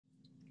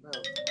No.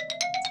 There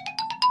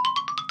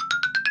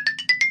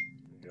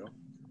you go.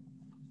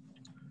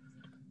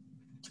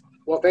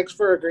 Well, thanks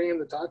for agreeing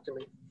to talk to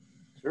me.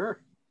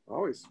 Sure,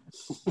 always.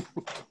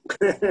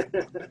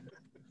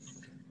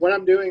 What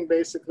I'm doing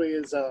basically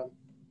is, so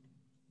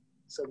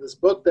this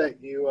book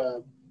that you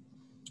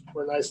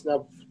were nice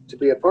enough to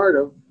be a part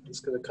of is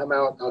going to come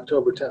out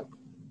October 10th.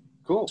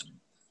 Cool.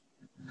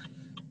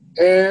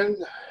 And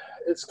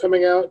it's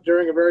coming out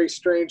during a very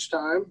strange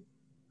time.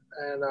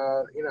 And,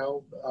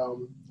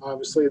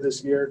 obviously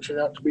this year turned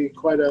out to be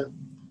quite a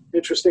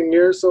interesting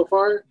year so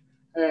far.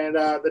 And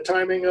the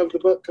timing of the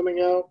book coming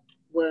out,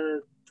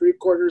 where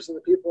 3/4 of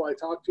the people I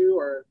talk to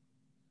are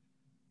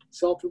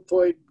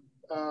self-employed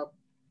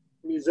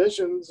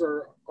musicians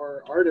or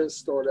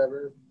artists or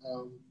whatever,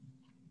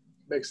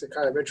 makes it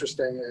kind of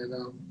interesting. And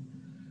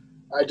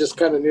I just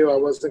kind of knew I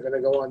wasn't going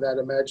to go on that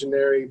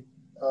imaginary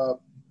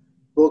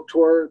book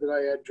tour that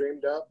I had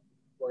dreamed up,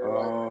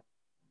 where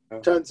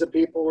tons of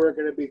people were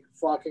going to be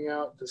flocking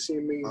out to see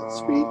me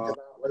speak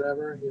about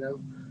whatever,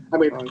 I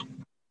mean,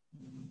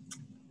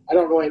 I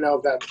don't really know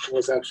if that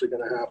was actually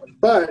going to happen,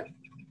 but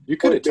you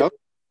could have told.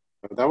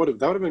 That would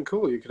have been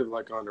cool. You could have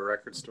like gone to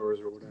record stores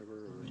or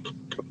whatever,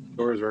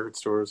 or record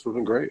stores. Would have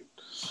been great.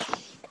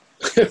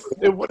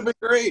 It would have been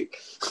great.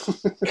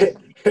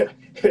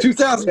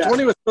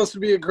 2020 was supposed to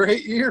be a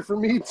great year for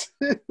me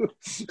too.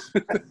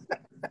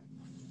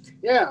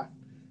 Yeah.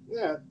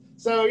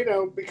 So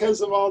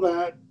because of all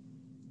that,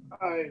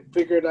 I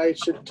figured I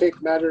should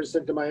take matters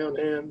into my own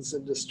hands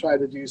and just try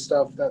to do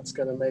stuff that's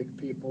going to make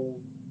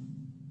people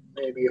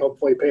maybe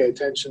hopefully pay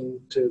attention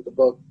to the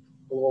book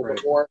a little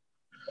bit more.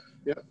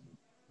 Yeah.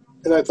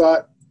 And I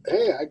thought,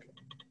 hey,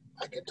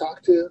 I could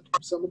talk to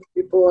some of the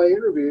people I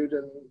interviewed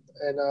and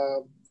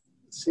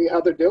see how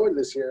they're doing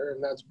this year,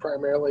 and that's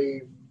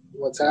primarily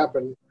what's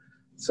happened.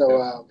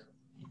 So,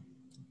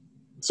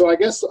 so I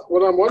guess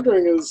what I'm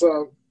wondering is,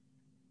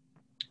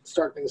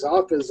 start things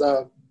off, is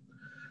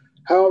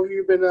how have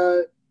you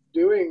been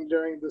doing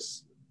during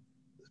this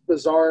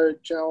bizarre,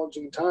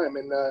 challenging time?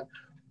 And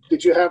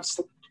did you have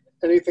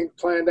anything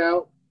planned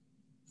out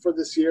for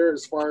this year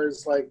as far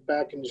as like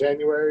back in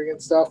January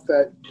and stuff?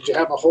 Did you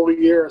have a whole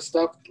year of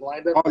stuff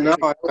lined up? Oh no,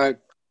 I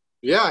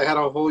had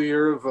a whole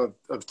year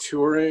of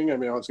touring. I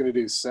mean, I was going to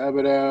do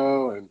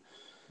Sebadoh, and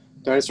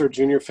Dinosaur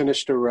Jr.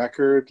 finished a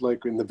record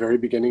like in the very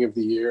beginning of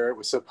the year. It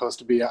was supposed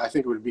to be, I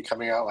think it would be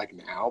coming out like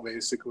now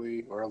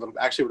basically, or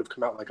actually it would have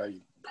come out like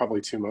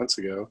probably 2 months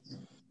ago.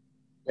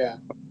 Yeah.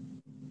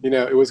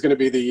 It was going to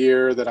be the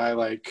year that I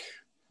like,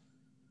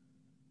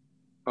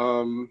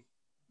 I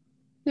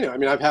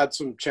mean, I've had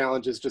some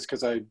challenges just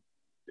because I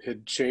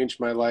had changed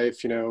my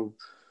life, 8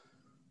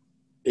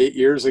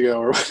 years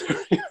ago or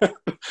whatever.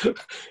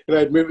 And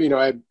I'd moved,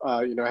 I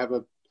have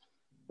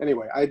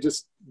anyway,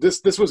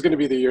 this was going to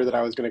be the year that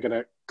I was going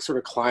to sort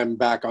of climb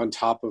back on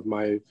top of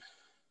my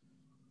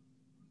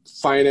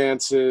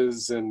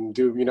finances and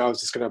do, I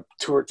was just going to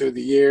tour through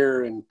the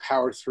year and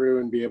power through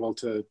and be able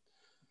to,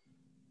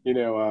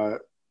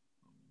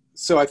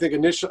 so I think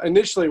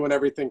initially when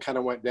everything kind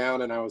of went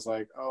down and I was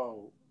like,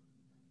 oh,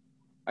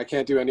 I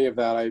can't do any of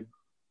that.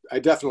 I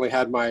definitely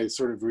had my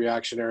sort of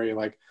reactionary,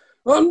 like,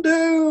 I'm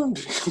doomed.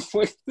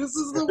 Like, this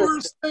is the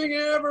worst thing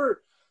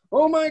ever.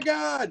 Oh my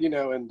God,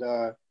 and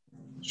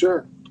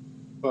sure.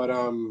 But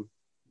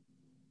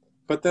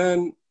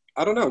then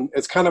I don't know.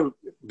 It's kind of,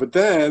 but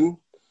then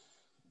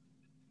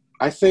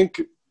I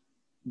think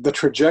the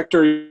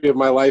trajectory of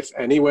my life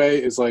anyway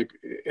is like,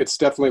 it's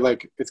definitely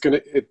like,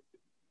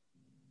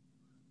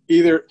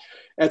 either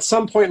at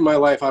some point in my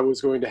life, I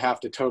was going to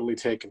have to totally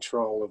take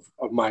control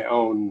of my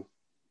own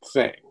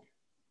thing.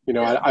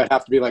 I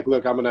have to be like,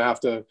 look, I'm going to have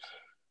to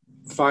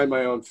find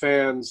my own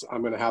fans.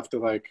 I'm going to have to,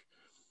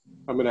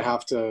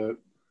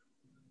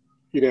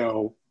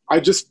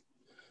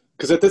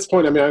 because at this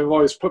point, I mean,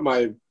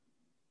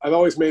 I've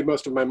always made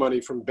most of my money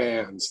from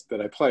bands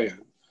that I play in.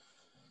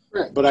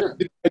 Right. But sure.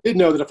 I did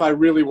know that if I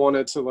really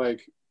wanted to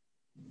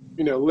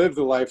live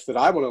the life that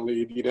I want to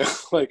lead,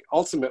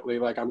 ultimately,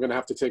 I'm going to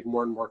have to take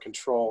more and more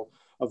control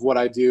of what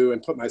I do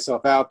and put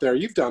myself out there.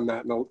 You've done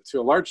that to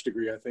a large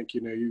degree. I think,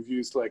 you've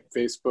used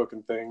Facebook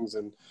and things,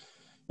 and,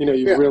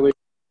 you've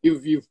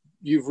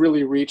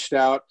really reached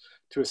out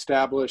to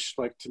establish,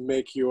 to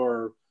make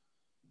your,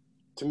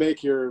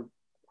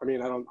 I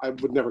mean, I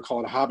would never call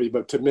it a hobby,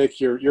 but to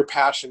make your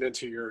passion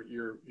into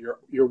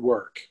your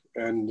work.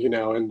 And,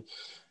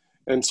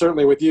 and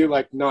certainly with you,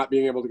 not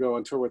being able to go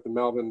on tour with the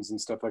Melvins and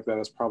stuff like that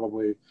has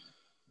probably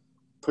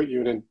put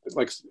you in,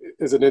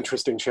 is an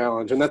interesting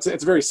challenge. And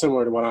it's very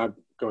similar to what I'm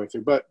going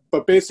through. But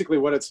basically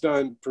what it's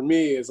done for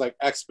me is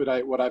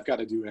expedite what I've got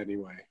to do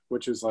anyway,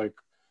 which is I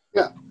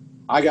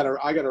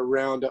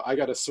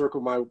gotta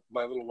circle my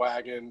little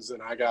wagons,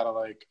 and I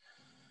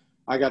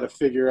gotta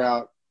figure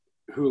out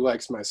who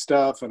likes my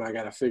stuff, and I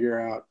gotta figure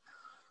out,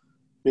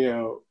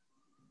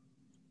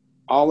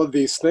 all of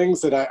these things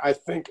that I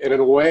think, and in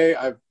a way,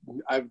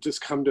 I've just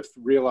come to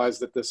realize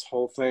that this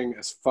whole thing,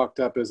 as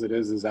fucked up as it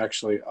is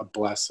actually a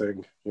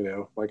blessing,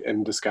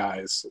 in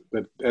disguise.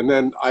 And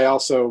then I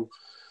also,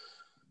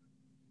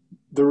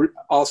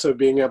 also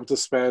being able to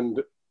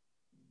spend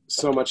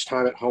so much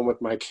time at home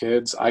with my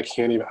kids, I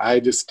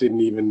just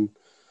didn't even,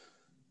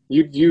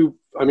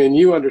 I mean,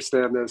 you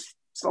understand this.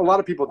 A lot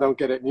of people don't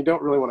get it, and you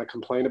don't really want to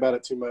complain about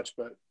it too much,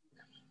 but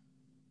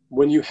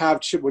when you have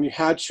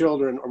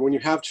children,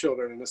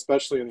 and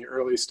especially in the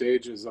early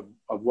stages of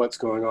what's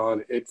going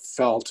on, it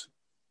felt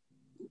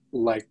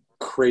like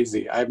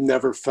crazy. I've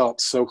never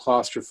felt so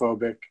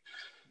claustrophobic,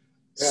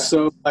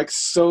 so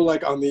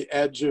on the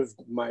edge of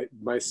my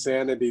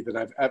sanity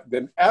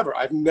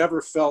I've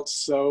never felt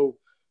so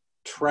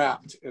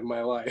trapped in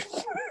my life.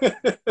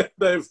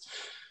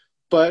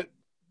 but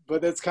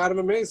it's kind of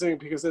amazing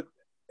because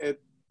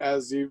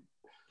as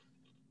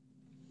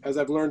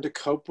I've learned to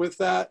cope with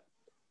that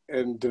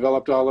and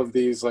developed all of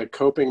these like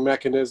coping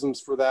mechanisms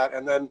for that,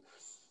 and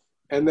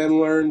then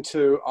learn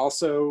to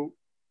also,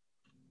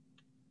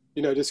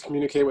 just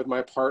communicate with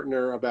my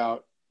partner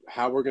about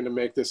how we're going to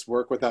make this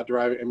work without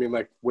driving. I mean,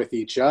 like with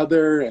each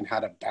other, and how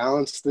to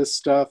balance this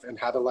stuff, and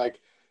how to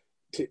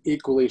to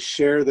equally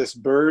share this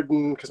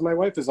burden. Because my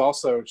wife she's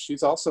also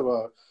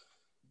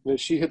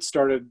she had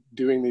started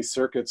doing these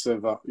circuits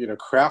of,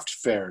 craft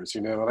fairs,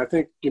 and I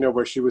think,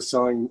 where she was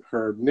selling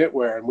her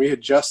knitwear, and we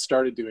had just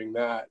started doing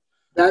that.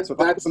 That's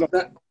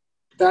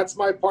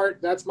my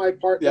part. That's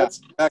Yeah, that's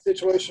the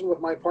situation with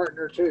my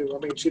partner too. I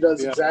mean, she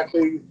does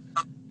exactly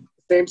the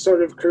same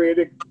sort of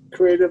creative,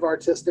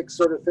 artistic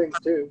sort of things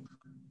too.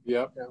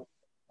 Yep. Yeah.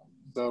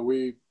 So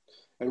we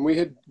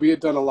had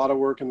done a lot of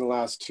work in the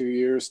last 2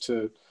 years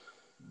to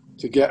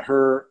get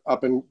her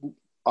up and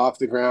off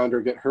the ground,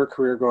 or get her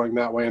career going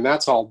that way. And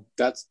that's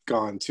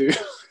gone too.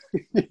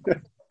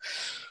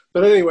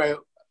 But anyway,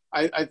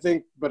 I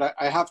think, but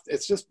I have,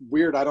 it's just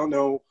weird. I don't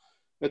know.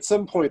 At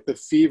some point the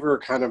fever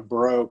kind of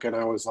broke, and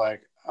I was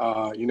like,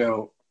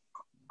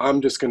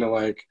 I'm just going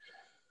to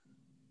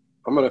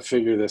I'm going to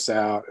figure this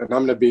out, and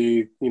I'm going to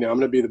be, I'm going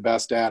to be the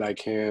best dad I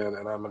can.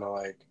 And I'm going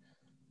to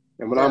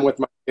and when I'm with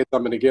my kids,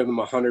 I'm going to give them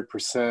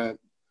 100%.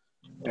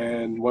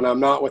 And when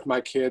I'm not with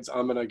my kids,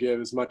 I'm going to give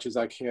as much as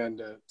I can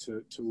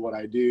to what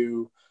I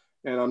do.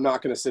 And I'm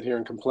not going to sit here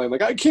and complain,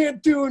 I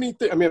can't do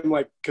anything. I mean,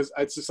 cause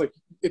it's just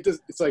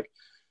it's like,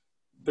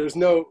 there's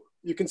no,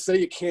 you can say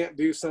you can't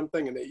do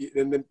something, and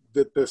then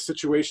the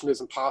situation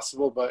is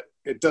impossible, but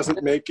it doesn't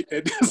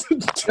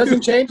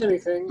doesn't change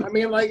anything. I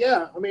mean,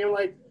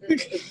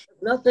 if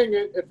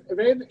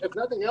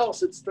nothing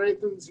else, it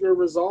strengthens your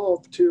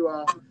resolve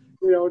to,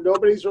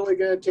 nobody's really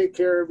going to take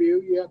care of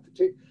you.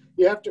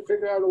 You have to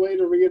figure out a way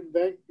to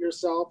reinvent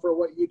yourself or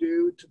what you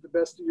do to the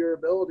best of your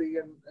ability,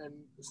 and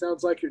it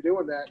sounds like you're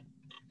doing that.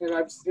 And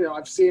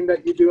I've seen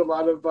that you do a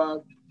lot of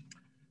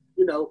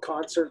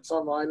concerts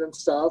online and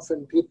stuff,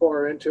 and people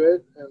are into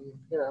it. And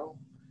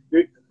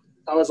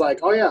I was like,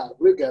 oh yeah,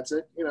 Lou gets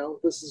it.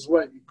 This is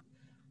what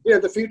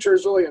the future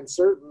is really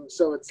uncertain,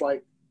 so it's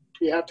like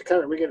you have to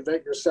kind of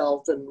reinvent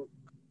yourself and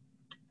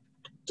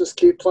just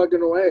keep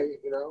plugging away.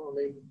 I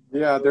mean,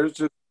 yeah, there's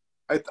just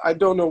I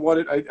don't know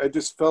what I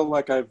just felt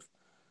like I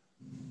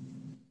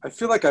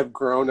feel like I've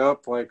grown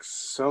up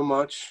so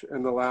much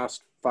in the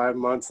last 5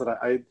 months that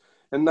I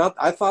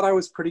thought I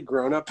was pretty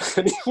grown up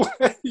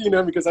anyway,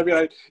 because I mean,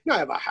 I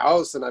have a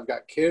house, and I've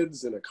got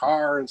kids and a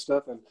car and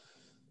stuff. And,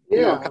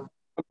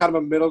 I'm kind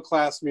of a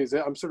middle-class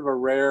musician. I'm sort of a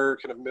rare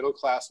kind of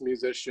middle-class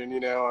musician,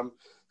 I'm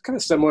kind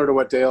of similar to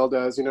what Dale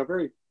does,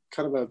 very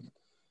kind of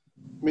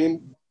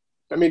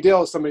I mean,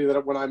 Dale is somebody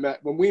that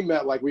when we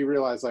met, we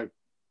realized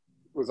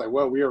was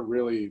well, we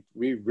really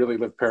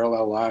live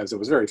parallel lives. It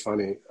was very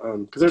funny.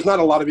 Cause there's not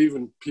a lot of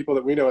even people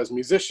that we know as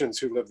musicians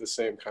who live the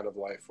same kind of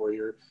life where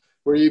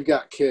you've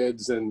got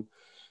kids, and,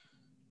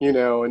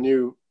 and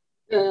you,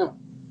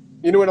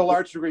 in a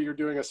large degree, you're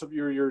doing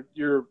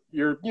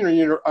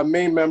you're a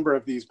main member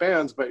of these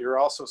bands, but you're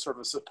also sort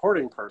of a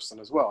supporting person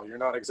as well. You're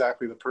not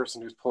exactly the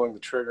person who's pulling the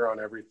trigger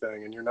on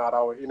everything, and you're not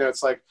always,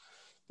 it's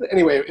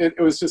anyway, it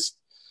was just,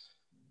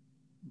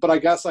 but I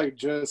guess I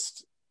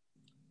just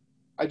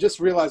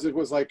realized it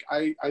was I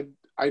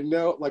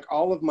know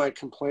all of my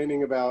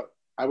complaining about,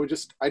 I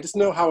just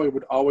know how I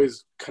would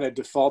always kind of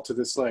default to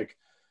this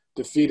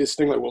defeatist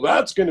thing, well,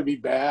 that's going to be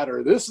bad,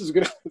 or this is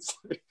going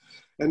to,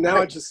 and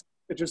now it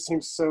just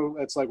seems so,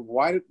 it's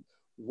why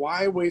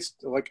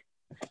waste,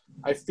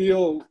 I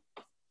feel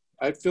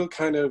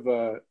kind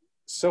of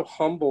so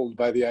humbled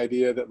by the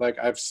idea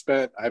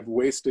that I've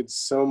wasted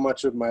so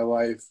much of my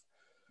life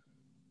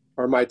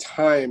or my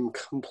time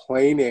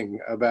complaining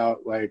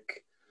about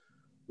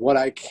what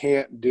I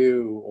can't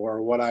do,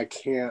 or what I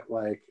can't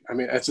I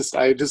mean, it's just,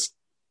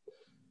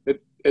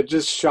 it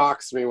just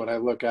shocks me when I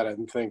look at it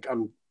and think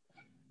I'm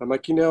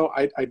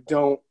I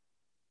don't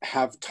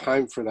have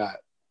time for that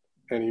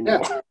anymore.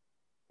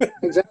 Yeah,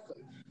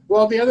 exactly.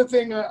 Well, the other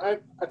thing, I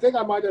think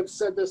I might have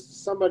said this to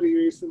somebody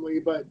recently,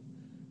 but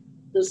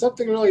there's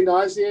something really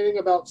nauseating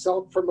about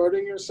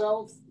self-promoting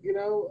yourself,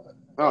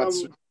 Oh,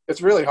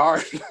 it's really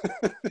hard.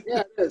 Yeah,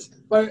 it is.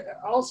 But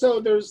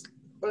also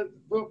but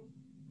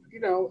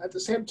at the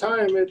same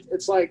time,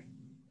 it's like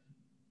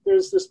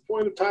there's this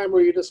point of time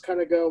where you just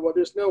kind of go, well,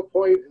 there's no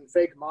point in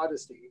fake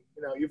modesty.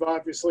 You've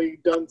obviously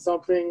done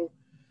something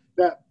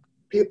that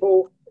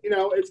people,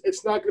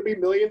 it's not going to be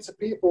millions of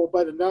people,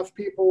 but enough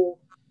people,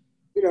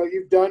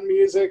 you've done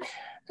music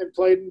and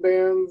played in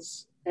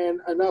bands, and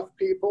enough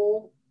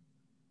people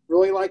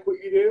really like what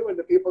you do, and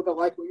the people that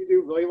like what you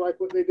do really like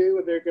what they do,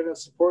 and they're going to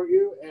support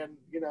you. And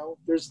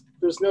there's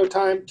no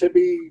time to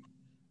be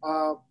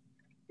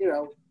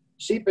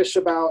sheepish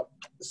about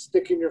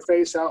sticking your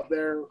face out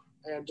there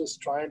and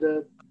just trying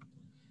to.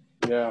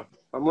 Yeah,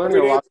 I'm learning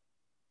a lot.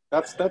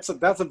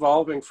 That's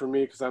evolving for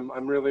me, because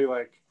I'm really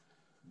like,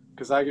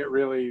 because I get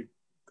very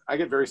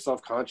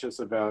self-conscious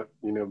about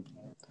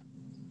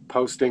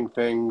posting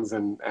things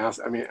and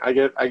I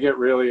get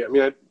really,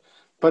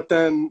 but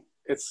then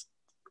it's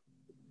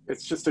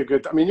just a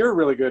good, you're a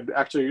really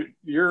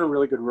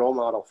good role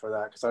model for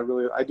that, because I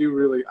really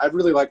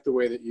like the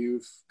way that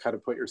you've kind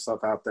of put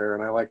yourself out there,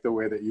 and I like the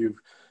way that you've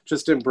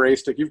just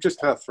embraced it. You've just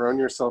kind of thrown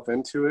yourself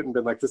into it and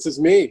been like, this is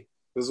me,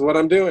 this is what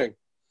I'm doing.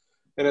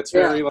 And it's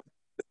very, like,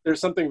 there's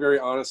something very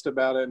honest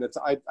about it, and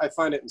I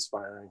find it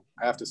inspiring,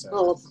 I have to say.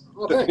 Oh,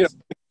 well, thanks.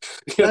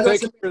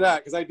 Thank you for that,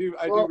 because I do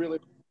really,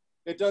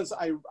 it does.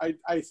 I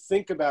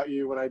think about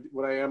you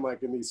when I am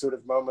like in these sort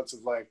of moments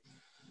of like,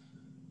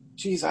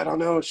 geez, I don't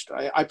know.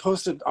 I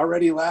posted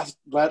already last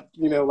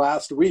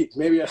week.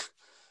 Maybe is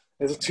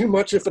it too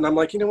much and I'm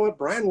like, you know what?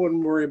 Brian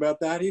wouldn't worry about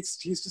that. He's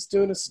just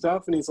doing his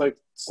stuff, and he's like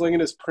slinging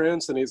his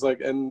prints, and he's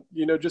like, and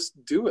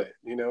just do it,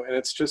 and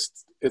it's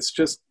just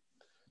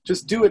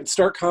do it.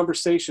 Start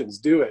conversations.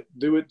 Do it.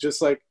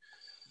 Just like,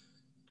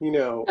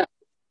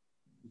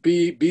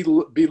 be.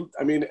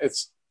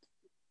 It's,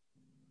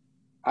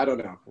 I don't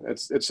know.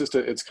 It's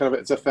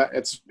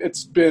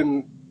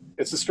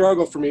a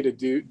struggle for me to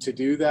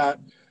do that,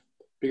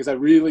 because I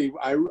really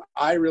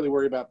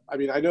worry about,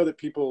 I know that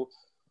people,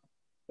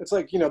 it's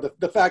like,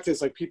 the fact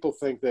is, like, people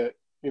think that,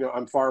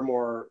 I'm far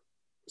more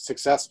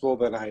successful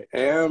than I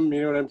am.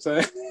 You know what I'm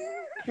saying?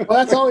 Well,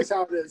 that's always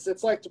how it is.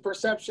 It's like the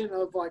perception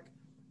of, like,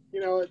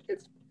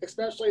 it's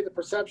especially the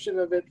perception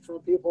of it from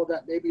people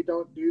that maybe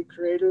don't do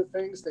creative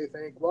things. They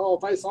think, well,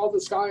 if I saw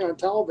this guy on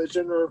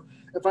television, or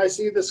if I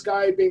see this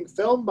guy being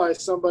filmed by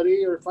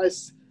somebody, or if I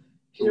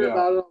hear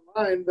about it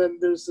online, then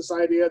there's this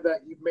idea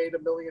that you've made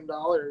 $1 million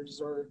or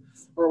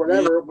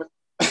whatever.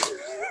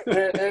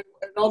 Yeah. and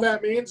all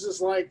that means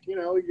is, like,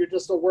 you're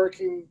just a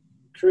working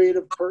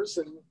creative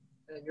person,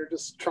 and you're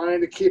just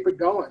trying to keep it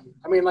going.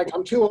 Like,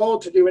 I'm too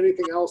old to do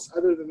anything else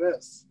other than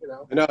this,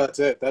 No, that's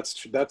it. That's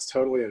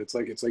totally it. It's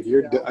like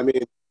you're,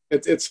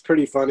 it's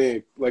pretty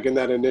funny. Like, in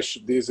that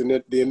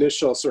the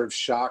initial sort of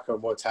shock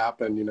of what's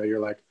happened, you're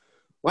like,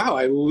 wow,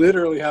 I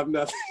literally have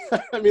nothing.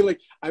 Like,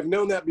 I've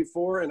known that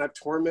before, and I've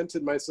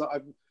tormented myself.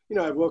 I've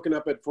woken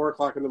up at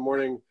 4:00 in the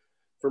morning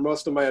for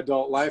most of my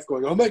adult life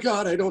going, oh my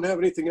God, I don't have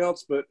anything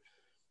else. But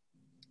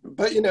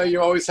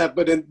you always have,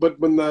 but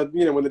when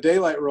the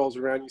daylight rolls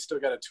around, you still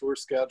got a tour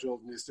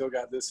scheduled, and you still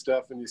got this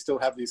stuff, and you still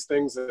have these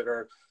things that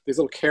are these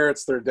little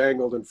carrots that are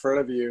dangled in front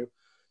of you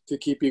to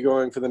keep you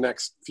going for the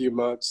next few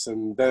months.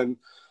 And then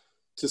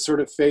to sort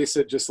of face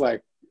it, just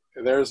like,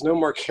 there's no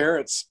more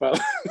carrots, but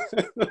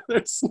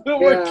there's no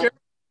more carrots.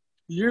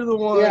 You're the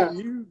one. Yeah.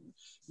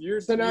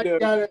 You're so now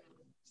so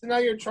now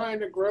you're trying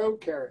to grow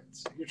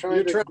carrots. You're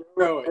trying to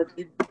grow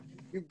it.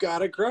 You got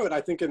to grow it,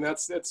 I think, and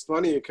it's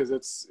funny,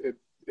 because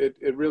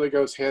it really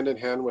goes hand in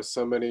hand with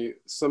so many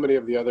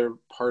of the other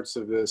parts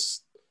of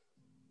this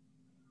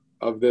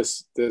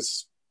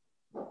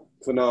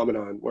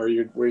phenomenon, where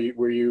you're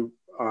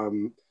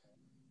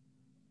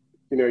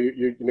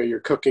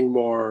cooking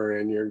more,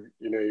 and you're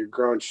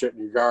growing shit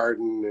in your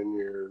garden,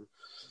 and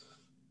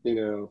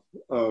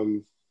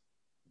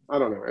I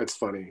don't know. It's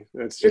funny.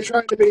 You're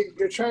trying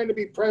to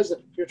be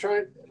present. You're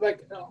trying,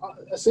 like, the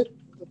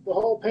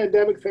whole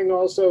pandemic thing.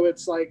 Also,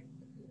 it's like,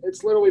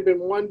 it's literally been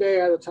one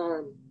day at a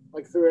time,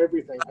 like, through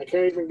everything. I've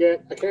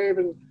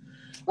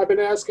been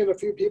asking a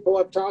few people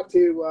I've talked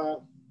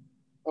to,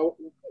 do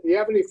you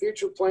have any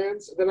future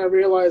plans? And then I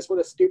realized what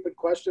a stupid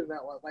question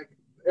that was. Like,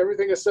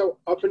 everything is so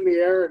up in the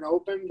air and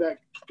open that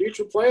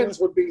future plans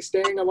would be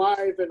staying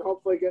alive and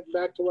hopefully getting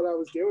back to what I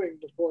was doing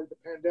before the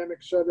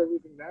pandemic shut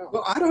everything down.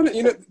 Well, I don't know.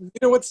 You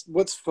know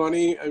what's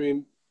funny,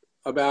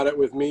 about it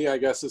with me, I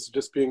guess, is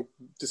just being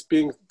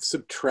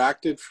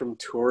subtracted from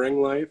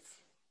touring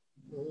life.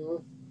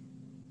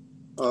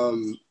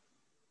 Mm-hmm.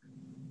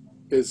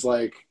 Is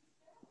like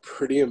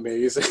pretty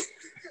amazing.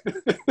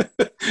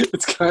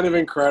 It's kind of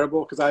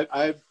incredible, because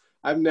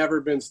I've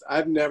never been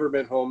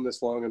home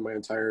this long in my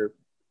entire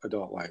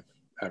adult life,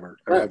 ever.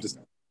 Right.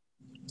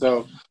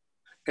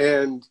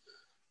 And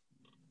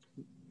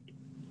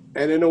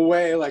in a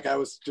way, like, I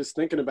was just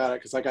thinking about it,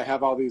 because, like, I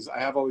have all these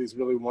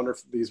really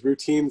wonderful, these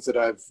routines that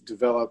I've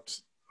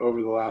developed over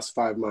the last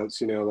 5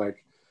 months,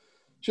 like,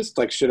 just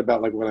like shit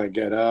about, like, when I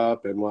get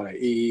up and what I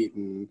eat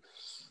and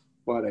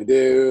what I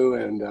do,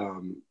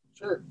 and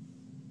sure.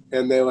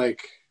 And they,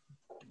 like,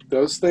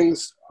 those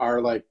things are,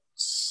 like,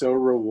 so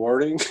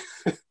rewarding,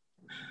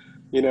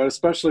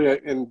 especially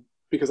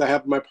because I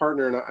have my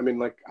partner, and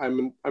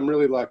I'm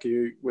really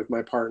lucky with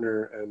my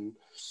partner,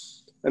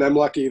 and I'm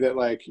lucky that,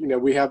 like,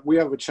 we have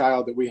a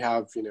child that we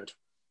have,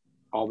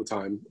 all the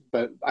time,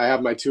 but I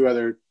have my two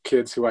other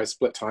kids who I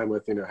split time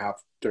with, you know,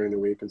 half during the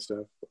week and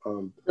stuff.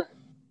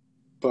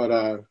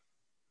 But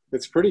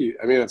it's pretty,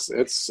 I mean,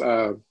 it's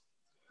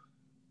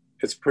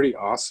pretty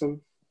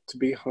awesome to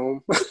be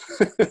home.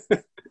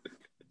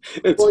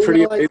 It's Well,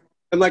 pretty, like,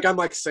 and like, I'm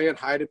like saying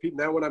hi to people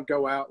now when I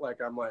go out, like,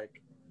 I'm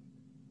like,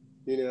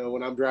 you know,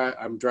 when I'm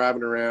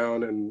driving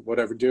around and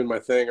whatever, doing my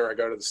thing, or I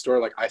go to the store,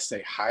 like I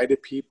say hi to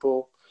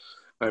people.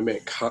 I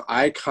make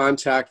eye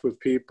contact with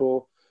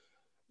people.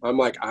 I'm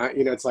like,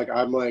 you know, it's like,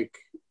 I'm like,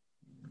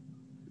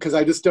 because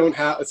I just don't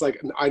have, it's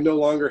like, I no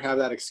longer have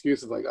that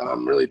excuse of like, oh,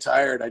 I'm really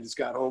tired. I just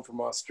got home from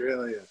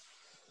Australia.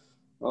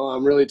 Oh,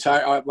 I'm really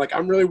tired. Like,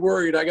 I'm really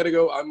worried. I got to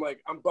go. I'm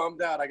like, I'm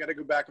bummed out. I got to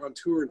go back on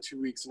tour in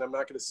 2 weeks and I'm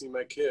not going to see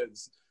my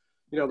kids.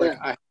 You know, like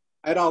I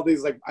had all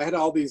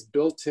these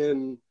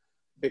built-in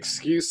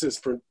excuses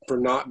for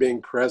not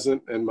being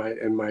present in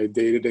my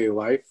day-to-day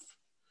life.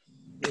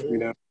 You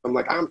know, I'm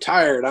like, I'm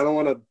tired. I don't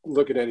want to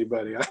look at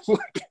anybody. I'm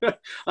like,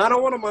 I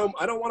don't want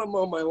to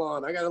mow my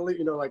lawn. I got to leave,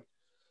 you know, like,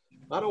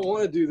 I don't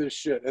want to do this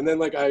shit. And then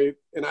like I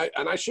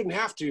shouldn't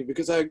have to,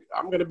 because I'm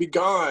going to be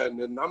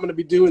gone and I'm going to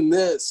be doing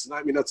this. And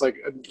I mean, it's like,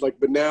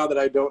 but now that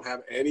I don't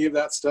have any of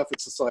that stuff,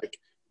 it's just like,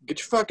 get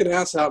your fucking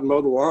ass out and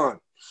mow the lawn.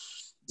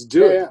 Let's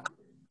do it. Yeah.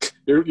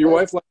 Your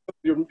wife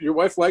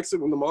likes it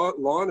when the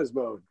lawn is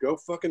mowed. Go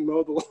fucking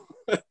mow the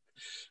lawn.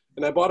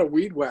 And I bought a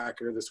weed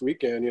whacker this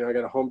weekend. You know, I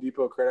got a Home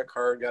Depot credit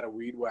card, got a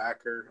weed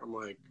whacker. I'm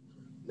like,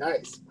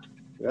 nice.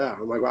 Yeah,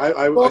 I'm like,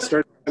 I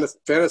started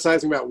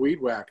fantasizing about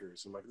weed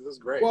whackers. I'm like, this is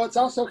great. Well, it's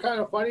also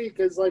kind of funny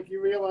because, like,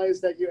 you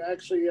realize that you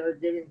actually are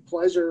getting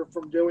pleasure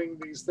from doing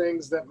these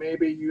things that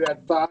maybe you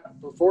had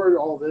thought before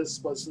all this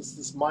was just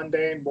this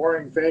mundane,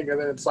 boring thing, and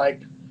then it's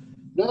like,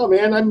 no,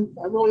 man, I'm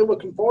really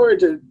looking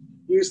forward to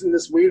using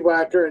this weed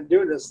whacker and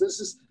doing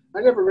this. I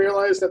never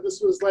realized that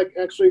this was like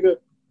actually going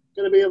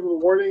to be a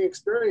rewarding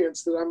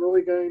experience that I'm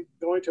really going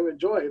to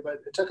enjoy.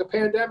 But it took a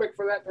pandemic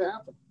for that to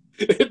happen.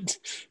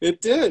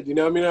 It did, you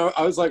know. I mean,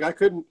 I was like, I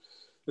couldn't,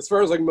 as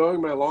far as like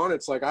mowing my lawn,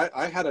 it's like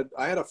I had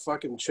a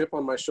fucking chip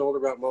on my shoulder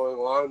about mowing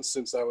lawns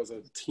since I was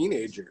a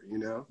teenager, you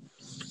know.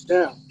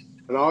 Yeah.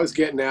 And always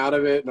getting out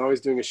of it and always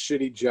doing a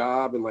shitty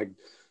job and like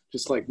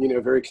just like, you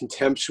know, very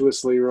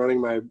contemptuously running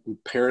my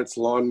parents'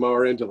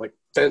 lawnmower into like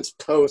fence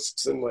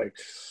posts and like,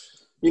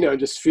 you know,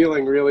 just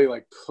feeling really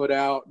like put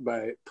out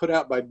by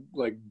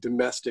like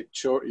domestic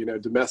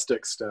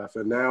stuff.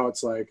 And now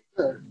it's like,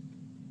 Sure.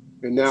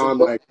 and now I'm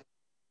like,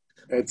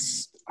 it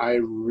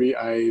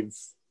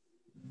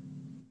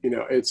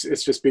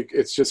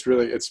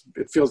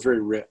feels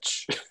very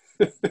rich.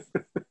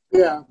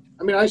 Yeah.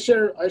 I mean, I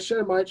share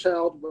my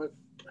child with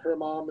her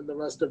mom and the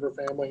rest of her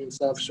family and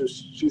stuff. So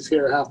she's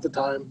here half the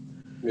time.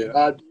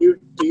 Yeah. Do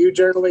you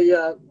generally,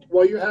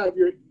 well, you have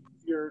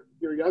your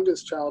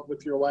youngest child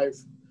with your wife.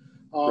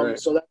 Right.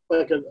 So that's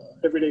like an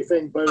everyday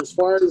thing. But as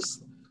far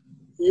as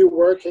you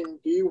working,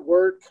 do you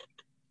work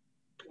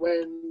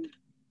when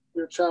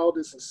your child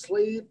is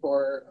asleep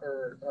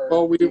or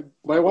well,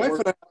 my wife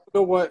and I don't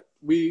know what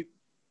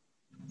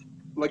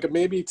like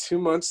maybe 2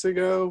 months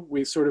ago,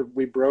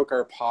 we broke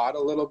our pod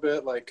a little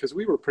bit, like, cause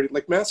we were pretty,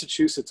 like,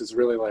 Massachusetts is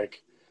really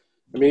like,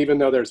 I mean, even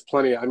though there's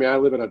plenty, I mean, I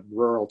live in a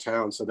rural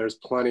town, so there's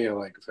plenty of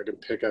like fucking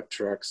pickup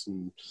trucks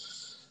and,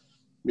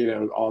 you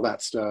know, all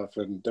that stuff.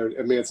 And there,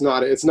 I mean, it's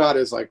not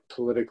as like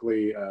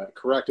politically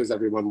correct as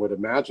everyone would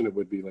imagine it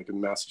would be. Like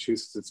in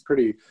Massachusetts, it's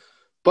pretty,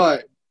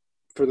 but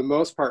for the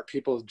most part,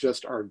 people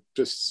are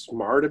just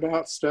smart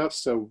about stuff.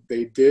 So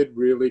they did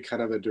really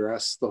kind of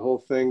address the whole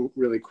thing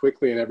really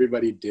quickly, and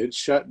everybody did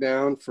shut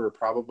down for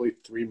probably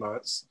 3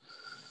 months.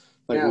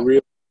 Like, yeah.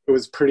 Really, it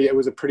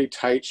was a pretty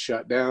tight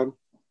shutdown,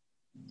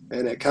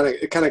 and it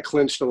kind of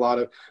clinched a lot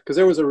of, because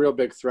there was a real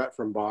big threat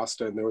from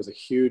Boston. There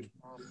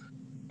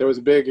was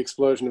a big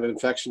explosion of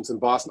infections in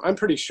Boston. I'm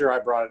pretty sure I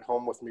brought it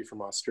home with me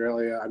from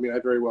Australia. I mean, I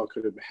very well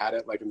could have had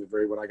it like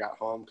when I got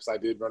home, because I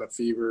did run a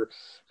fever,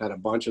 had a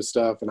bunch of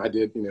stuff, and I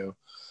did, you know.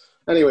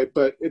 Anyway,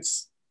 but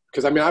it's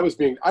because, I mean, I was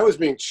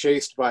being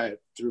chased by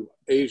it through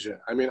Asia.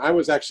 I mean, I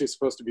was actually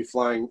supposed to be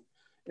flying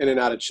in and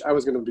out of, I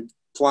was going to be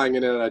flying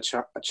in and out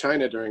of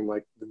China during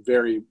like the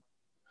very,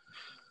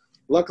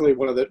 luckily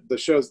one of the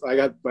shows, I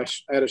had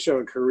a show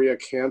in Korea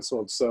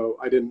canceled, so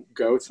I didn't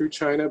go through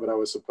China, but I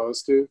was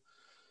supposed to.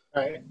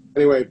 Right.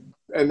 Anyway,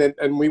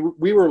 and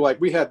we were like,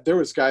 there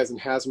was guys in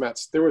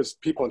hazmat, there was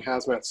people in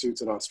hazmat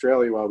suits in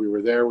Australia while we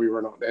were there. We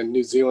were in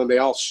New Zealand. They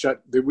all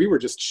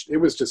it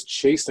was just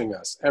chasing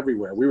us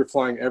everywhere. We were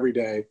flying every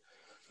day.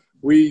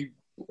 We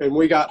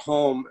got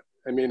home.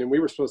 I mean, and we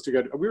were supposed to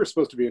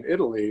be in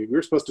Italy. We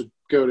were supposed to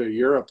go to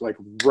Europe like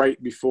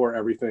right before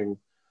everything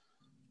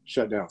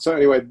shut down. So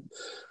anyway,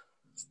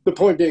 the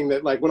point being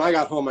that like when I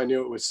got home, I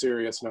knew it was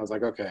serious, and I was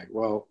like, okay,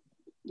 well,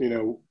 you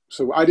know,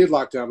 so I did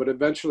lock down, but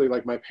eventually,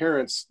 like my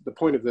parents, the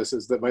point of this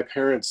is that my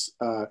parents,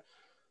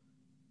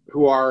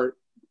 who are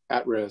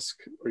at risk,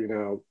 you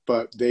know,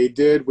 but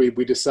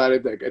we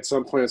decided that at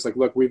some point it's like,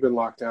 look, we've been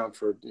locked down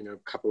for, you know,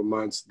 a couple of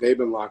months. They've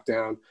been locked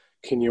down.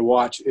 Can you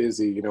watch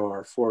Izzy, you know,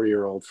 our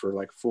 4-year-old, for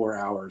like 4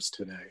 hours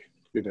today?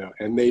 you know,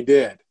 and they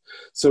did.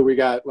 So we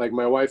got, like,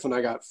 my wife and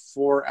I got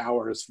 4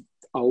 hours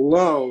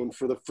alone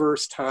for the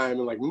first time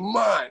in like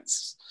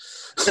months.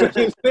 I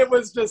mean, it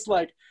was just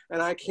like,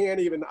 and I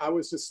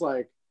was just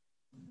like,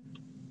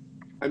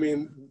 I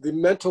mean, the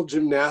mental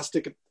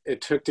gymnastic it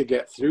took to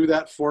get through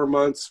that 4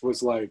 months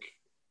was like,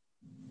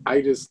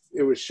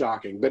 it was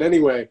shocking. But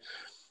anyway,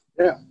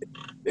 Yeah,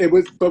 it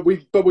was, but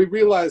we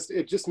realized,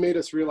 it just made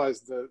us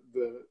realize the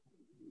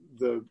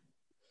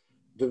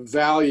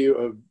value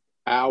of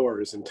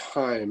hours and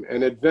time.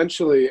 And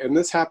eventually, and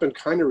this happened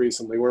kind of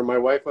recently, where my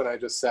wife and I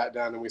just sat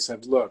down and we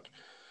said, look,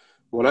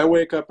 when I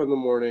wake up in the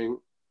morning,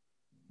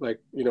 like,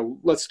 you know,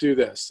 let's do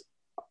this.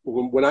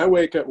 When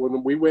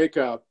we wake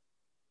up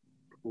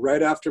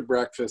right after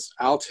breakfast,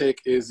 I'll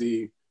take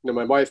Izzy. You know,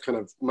 my wife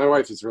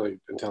is really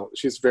intelligent.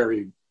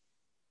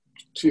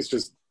 She's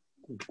just,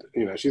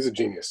 you know, she's a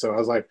genius. So I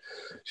was like,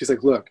 she's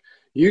like, look,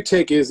 you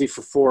take Izzy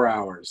for 4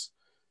 hours.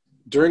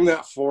 During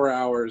that 4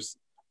 hours,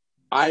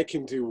 I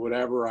can do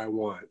whatever I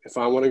want. If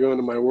I want to go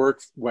into my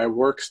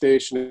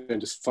workstation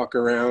and just fuck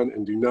around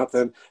and do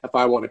nothing, if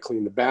I want to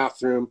clean the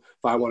bathroom,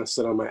 if I want to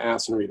sit on my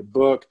ass and read a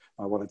book, if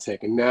I want to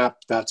take a nap,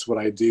 that's what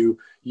I do.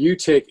 You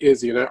take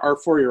Izzy, and our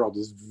 4-year-old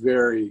is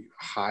very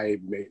high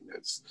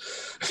maintenance.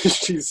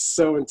 She's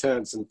so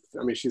intense, and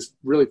I mean, she's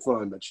really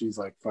fun, but she's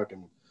like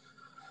fucking.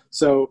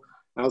 So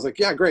I was like,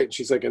 yeah, great. And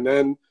she's like, and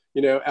then,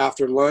 you know,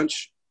 after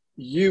lunch,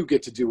 you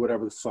get to do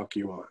whatever the fuck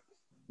you want,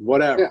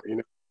 whatever, you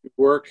know. You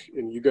work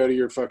and you go to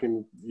your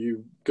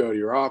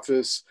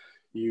office,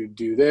 you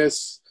do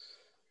this,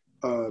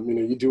 you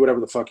know, you do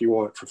whatever the fuck you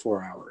want for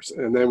 4 hours.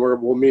 And then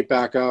we'll meet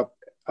back up,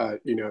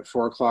 you know, at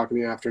 4 o'clock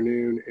in the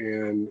afternoon,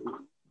 and,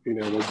 you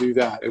know, we'll do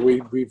that. And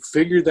we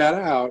figured that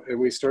out, and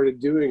we started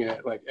doing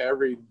it like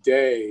every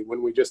day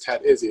when we just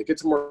had Izzy. It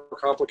gets more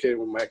complicated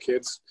when my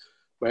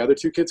other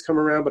 2 kids come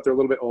around, but they're a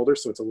little bit older,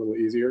 so it's a little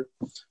easier,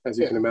 as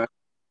you can imagine.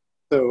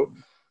 So,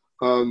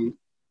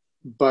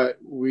 but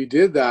we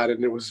did that,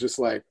 and it was just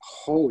like,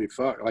 holy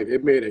fuck, like,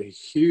 it made a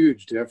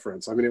huge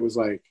difference. I mean, it was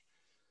like,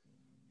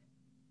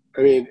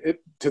 I mean,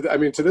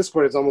 to this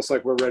point, it's almost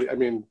like we're ready. I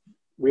mean,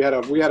 we had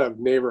a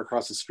neighbor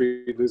across the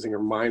street losing her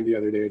mind the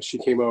other day, and she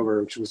came over,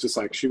 and she was just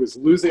like, she was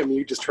losing. I mean,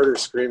 you just heard her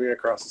screaming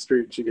across the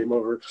street, and she came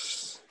over,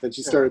 and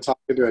she started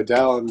talking to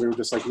Adele, and we were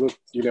just like, look,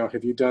 you know,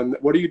 have you done,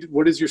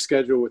 what is your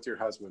schedule with your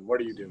husband?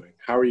 What are you doing?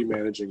 How are you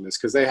managing this?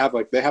 Because they have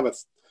a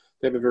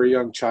very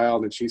young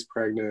child, and she's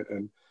pregnant,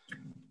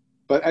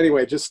 but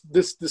anyway, just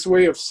this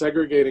way of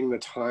segregating the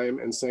time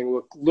and saying,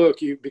 look,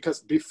 because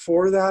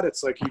before that,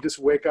 it's like you just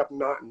wake up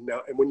not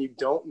know, and when you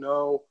don't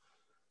know,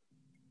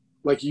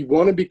 like, you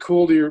want to be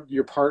cool to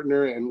your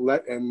partner and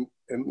let them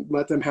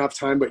have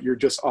time, but you're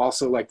just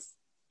also like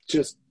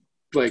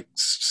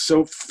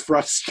so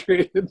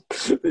frustrated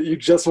that you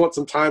just want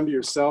some time to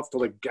yourself to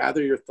like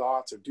gather your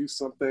thoughts or do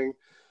something,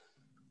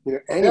 you know,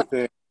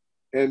 anything.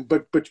 And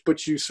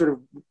but you sort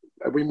of,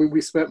 I mean, we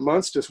spent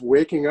months just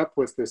waking up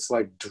with this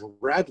like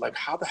dread, like,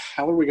 how the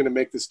hell are we going to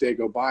make this day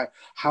go by?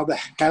 How the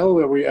hell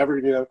are we ever,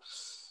 you know,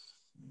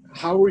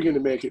 how are we going to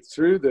make it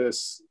through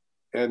this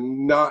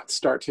and not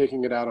start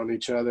taking it out on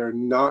each other,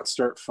 not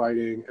start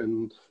fighting?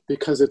 And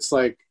because it's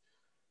like,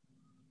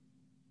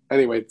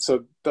 anyway,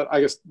 so I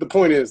guess the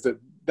point is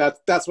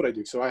that's what I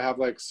do. So I have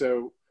like,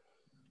 so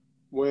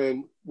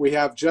when we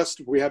have just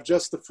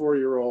the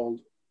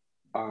 4-year-old,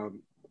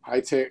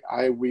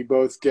 we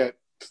both get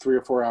 3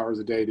 or 4 hours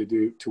a day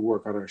to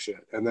work on our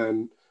shit. And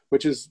then,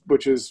 which is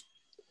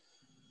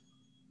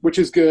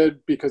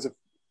good, because of,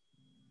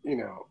 you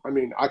know, I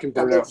mean, I can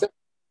burn out,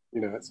 you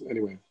know,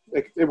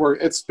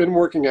 it's been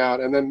working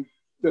out. And then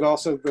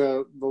also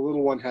the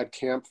little one had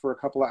camp for a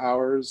couple of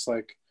hours,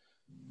 like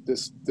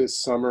this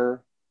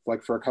summer,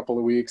 like for a couple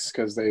of weeks,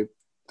 because this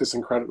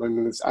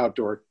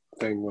outdoor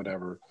thing,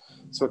 whatever.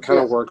 So it kind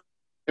of worked.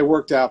 It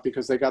worked out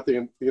because they got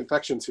the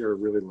infections here are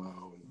really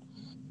low.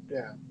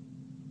 Yeah.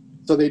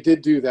 So they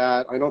did do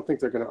that. I don't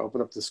think they're going to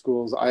open up the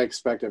schools. I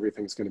expect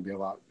everything's going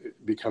to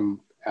become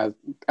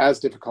as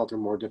difficult or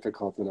more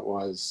difficult than it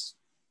was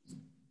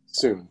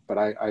soon. But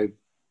I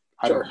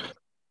sure. Don't.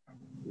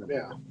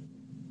 Yeah.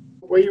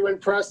 Were you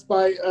impressed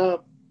by? I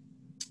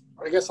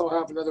guess I'll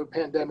have another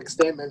pandemic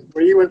statement.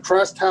 Were you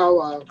impressed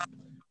how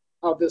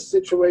this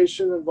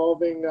situation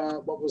involving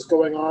what was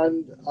going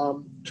on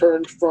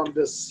turned from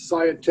this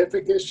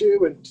scientific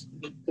issue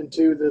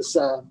into this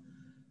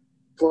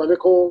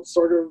political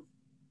sort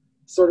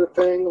of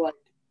thing,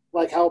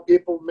 like how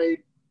people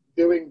made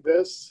doing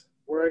this,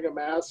 wearing a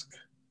mask,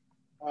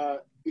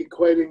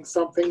 equating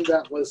something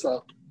that was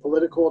a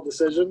political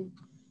decision?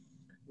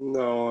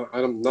 No,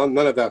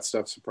 none of that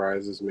stuff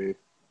surprises me.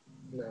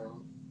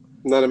 No,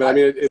 none of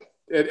it.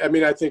 I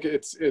mean, I think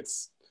it's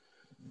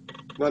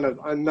nothing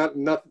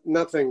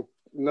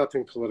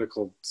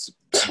political.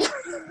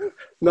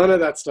 None of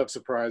that stuff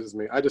surprises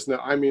me. I just know.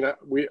 I mean,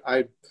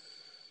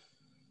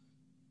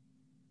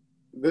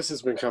 this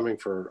has been coming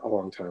for a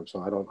long time,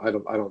 so I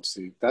don't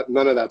see that.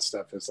 None of that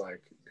stuff is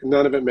like,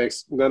 none of it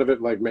makes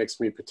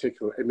me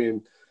particular. I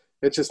mean,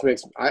 it just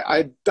makes,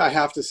 I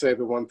have to say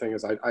the one thing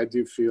is I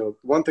do feel,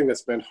 one thing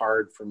that's been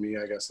hard for me,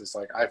 I guess, is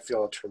like, I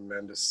feel a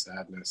tremendous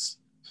sadness.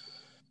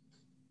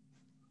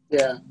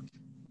 Yeah.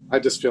 I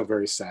just feel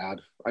very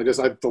sad. A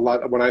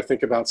lot, when I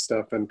think about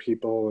stuff and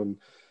people and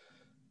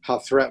how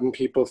threatened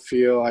people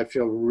feel, I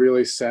feel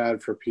really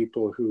sad for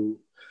people who,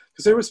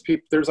 because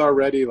there's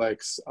already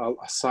like a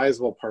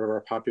sizable part of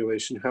our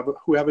population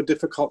who have a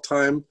difficult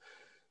time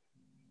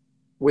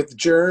with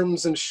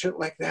germs and shit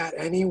like that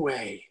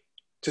anyway.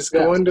 Just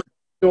going to the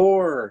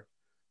store,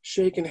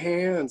 shaking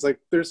hands, like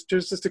there's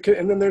just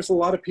and then there's a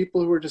lot of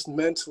people who are just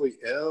mentally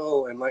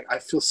ill, and like I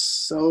feel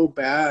so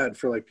bad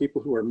for like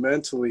people who are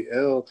mentally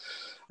ill.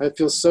 I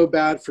feel so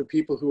bad for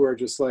people who are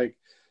just like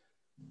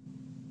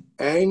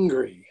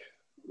angry.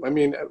 I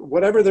mean,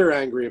 whatever they're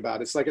angry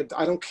about, it's like,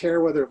 I don't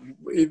care whether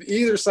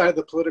either side of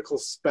the political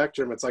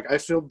spectrum, it's like, I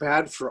feel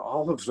bad for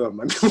all of them.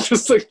 I mean,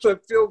 just like, I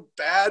feel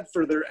bad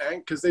for their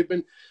anger because they've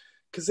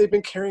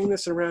been carrying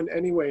this around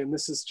anyway. And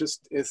this is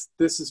just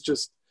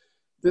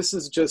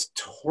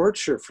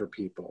torture for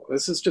people.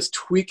 This is just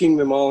tweaking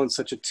them all in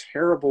such a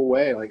terrible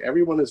way. Like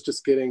everyone is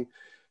just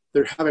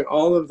they're having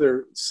all of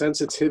their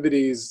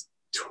sensitivities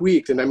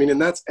tweaked. And I mean,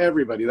 and that's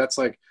everybody. That's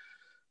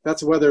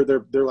whether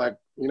they're like,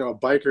 you know, a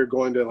biker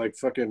going to like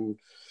fucking,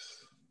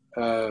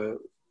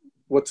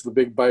 what's the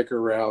big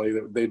biker rally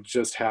that they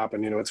just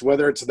happened? You know, it's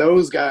whether it's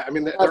those guys. I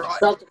mean, they're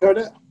South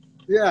Dakota.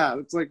 Yeah,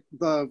 it's like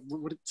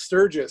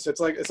Sturgis.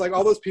 It's like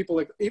all those people,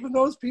 like even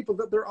those people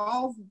that they're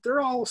all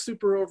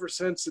super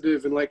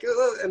oversensitive and like,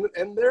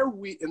 and they're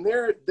weak, and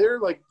they're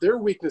like their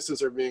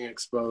weaknesses are being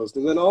exposed,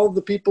 and then all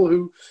the people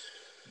who,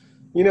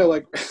 you know,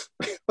 like, it's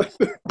like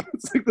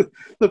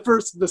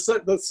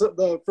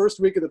the first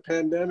week of the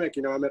pandemic,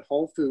 you know, I'm at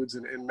Whole Foods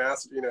in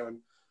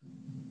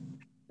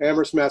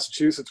Amherst,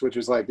 Massachusetts, which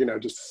is like, you know,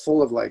 just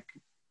full of like,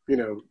 you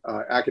know,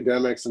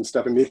 academics and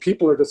stuff. And these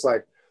people are just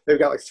like, they've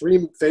got like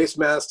 3 face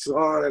masks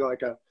on and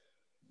like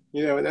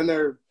you know, and then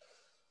they're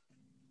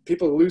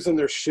people losing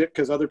their shit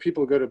because other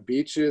people go to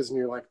beaches, and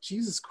you're like,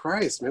 Jesus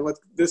Christ, man,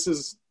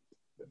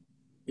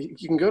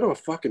 you can go to a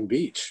fucking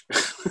beach.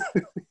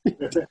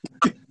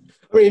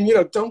 I mean, you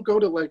know, don't go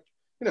to like,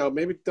 you know,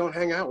 maybe don't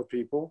hang out with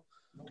people,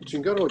 but you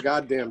can go to a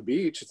goddamn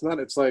beach. It's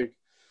like,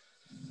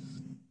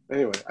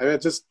 anyway,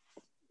 it's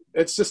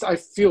just, I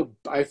feel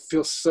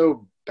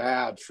so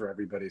bad for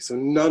everybody. So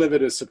none of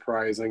it is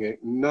surprising.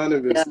 None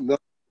of it's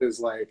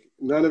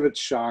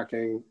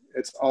shocking.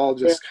 It's all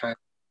just kind of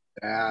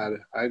bad.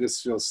 I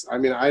just feel, I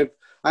mean, I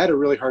had a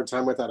really hard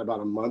time with that about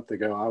a month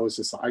ago.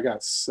 I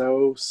got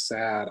so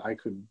sad. I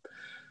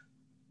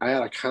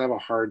had a kind of a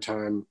hard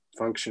time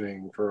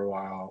functioning for a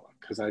while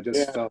because I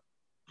just felt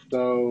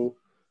so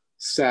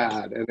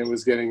sad, and it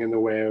was getting in the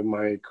way of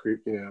my, you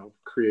know,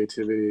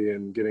 creativity,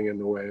 and getting in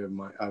the way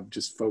of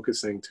just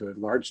focusing to a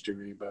large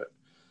degree. But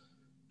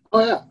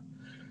I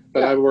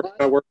work,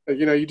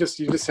 you know, you just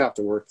have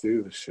to work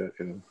through the shit,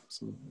 you know.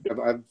 So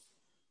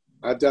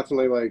I've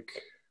definitely, like,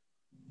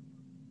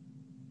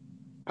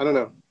 I don't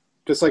know,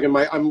 just like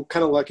I'm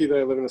kind of lucky that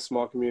I live in a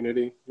small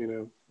community, you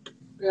know.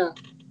 Yeah.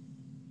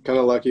 Kind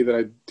of lucky that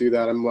I do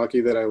that. I'm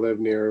lucky that I live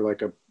near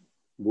like a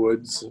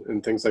woods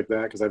and things like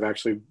that, because I've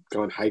actually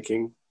gone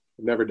hiking.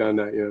 I've never done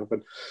that, you know,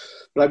 but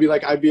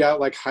I'd be out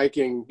like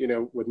hiking, you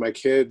know, with my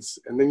kids,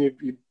 and then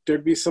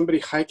there'd be somebody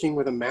hiking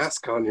with a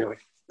mask on. You're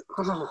like,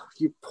 oh,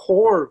 you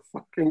poor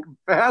fucking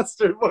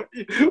bastard. Why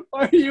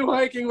are you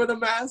hiking with a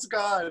mask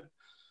on?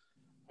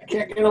 I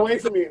can't get away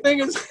from you. The thing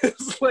is,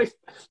 it's like,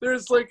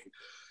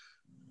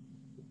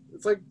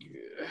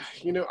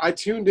 you know, I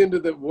tuned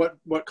into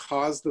what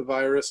caused the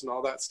virus and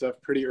all that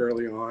stuff pretty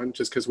early on,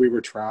 just because we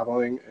were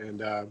traveling,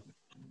 and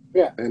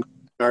and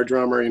our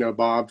drummer, you know,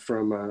 Bob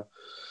from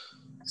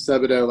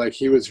Sebadoh, like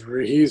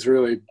he's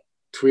really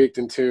tweaked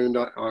and tuned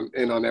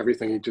on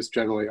everything. He just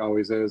generally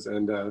always is,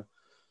 and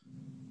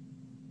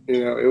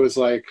you know, it was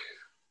like,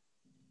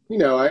 you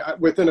know, I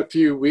within a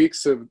few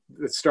weeks of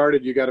it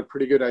started, you got a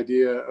pretty good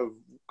idea of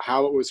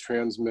how it was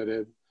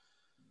transmitted,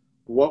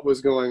 what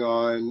was going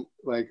on,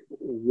 like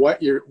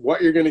what you're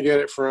going to get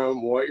it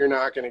from, what you're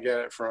not going to get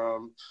it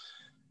from.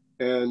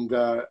 And,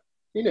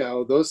 you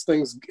know, those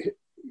things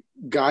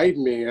guide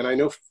me. And I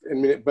know,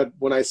 but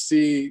when I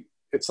see,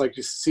 it's like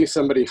you see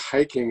somebody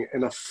hiking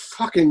in a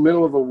fucking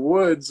middle of a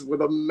woods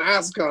with a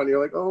mask on,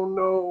 you're like, oh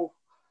no,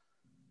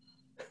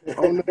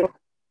 oh no,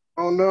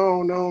 oh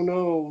no,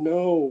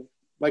 no.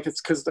 Like,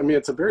 it's because, I mean,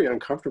 it's a very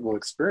uncomfortable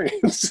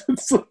experience.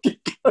 It's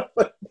like,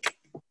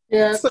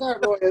 yeah, it's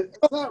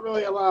not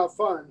really a lot of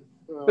fun.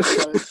 But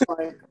it's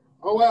like,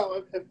 oh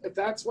well, if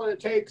that's what it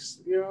takes,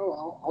 you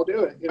know, I'll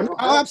do it. You know,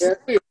 I'll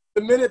absolutely.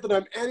 The minute that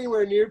I'm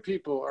anywhere near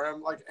people, or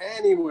I'm like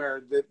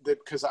anywhere that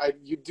because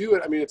you do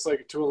it. I mean, it's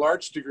like, to a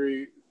large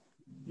degree,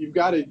 you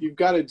gotta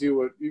do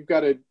what you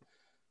gotta.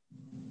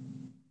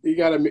 I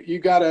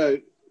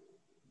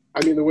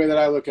mean, the way that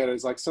I look at it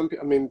is like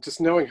I mean, just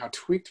knowing how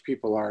tweaked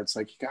people are, it's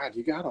like, God,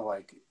 you gotta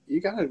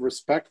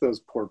respect those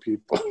poor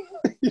people.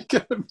 You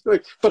gotta,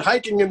 like, but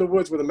hiking in the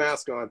woods with a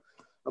mask on,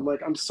 I'm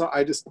like, I'm so,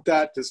 I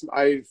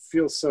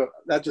feel so,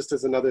 that just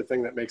is another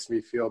thing that makes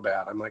me feel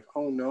bad. I'm like,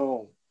 oh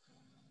no.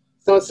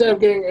 So instead of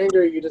getting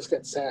angry, you just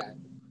get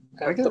sad.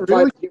 I get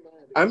really,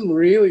 I'm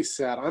really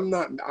sad. I'm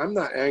not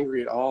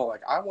angry at all.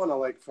 Like, I want to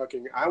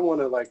I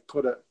want to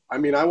I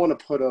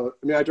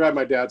drive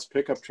my dad's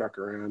pickup truck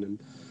around,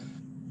 and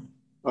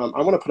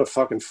I want to put a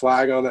fucking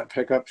flag on that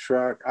pickup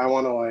truck. I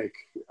want to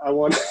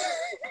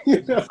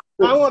you know,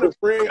 I want to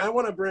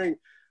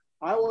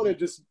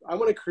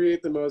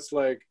create the most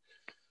like,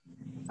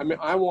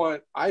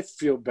 I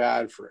feel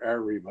bad for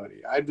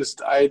everybody.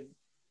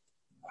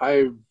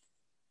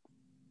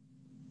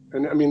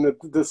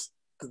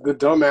 The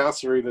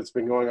dumbassery that's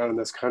been going on in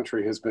this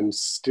country has been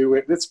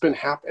stewing. It's been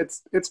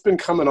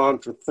coming on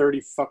for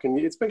 30 fucking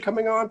years. It's been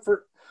coming on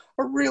for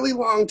a really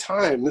long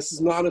time. This is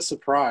not a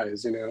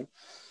surprise, you know?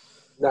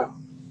 No.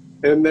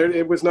 And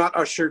it was not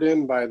ushered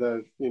in by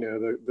the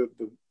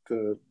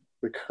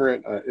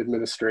current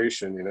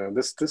administration, you know?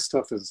 This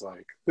stuff is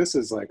like,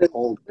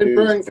 old news. Been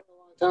burning for a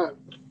long time.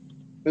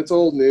 It's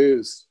old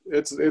news.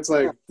 It's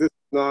like, this is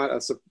not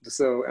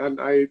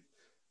and I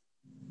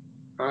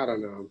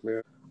don't know,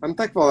 man. I'm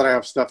thankful that I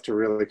have stuff to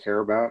really care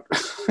about.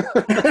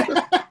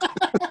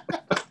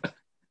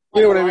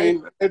 You know what I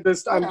mean?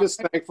 I'm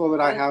just thankful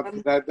that I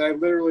have that I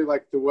literally,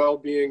 like, the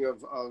well-being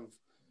of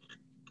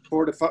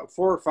 4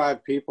 or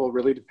 5 people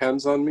really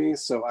depends on me.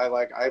 So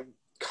I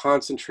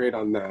concentrate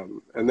on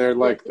them, and they're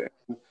like,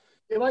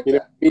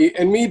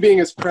 me being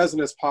as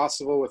present as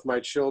possible with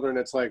my children.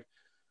 It's like,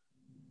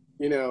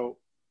 you know,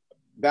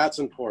 that's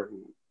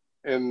important.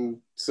 And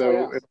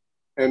so,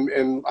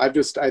 and I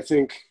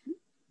think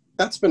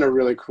that's been a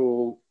really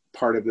cool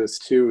part of this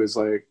too, is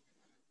like,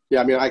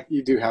 yeah, I mean,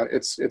 you do have,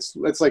 it's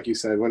like you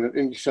said, when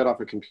you shut off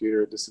a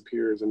computer, it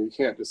disappears, and you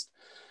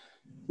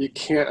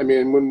can't, I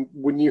mean,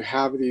 when you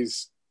have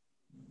these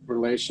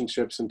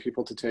relationships and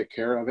people to take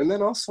care of, and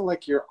then also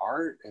like your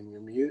art and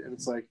your music, and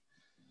it's like,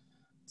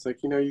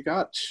 you know, you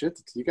got stuff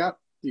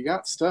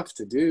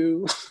to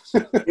do.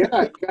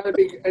 Yeah, you gotta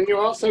be, and you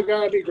also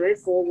gotta be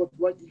grateful with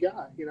what you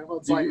got, you know?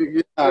 It's like,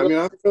 I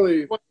mean,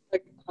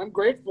 I'm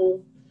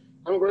grateful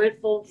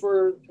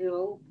for, you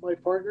know, my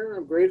partner.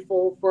 I'm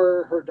grateful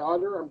for her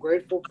daughter. I'm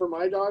grateful for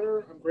my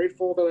daughter. I'm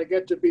grateful that I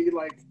get to be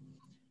like,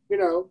 you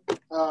know,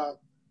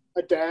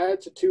 a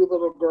dad to 2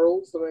 little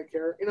girls that I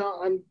care. You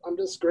know, I'm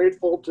just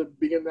grateful to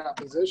be in that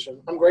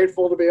position. I'm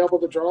grateful to be able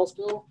to draw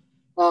still.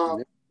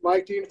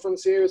 Mike Dean from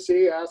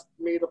COC asked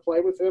me to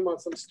play with him on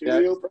some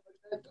studio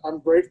project. I'm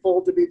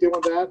grateful to be doing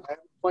that. I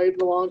haven't played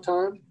in a long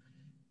time.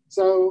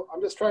 So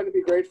I'm just trying to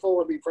be grateful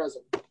and be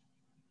present.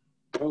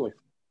 Totally.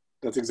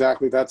 That's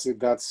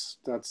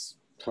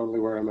totally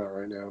where I'm at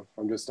right now.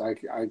 I'm just,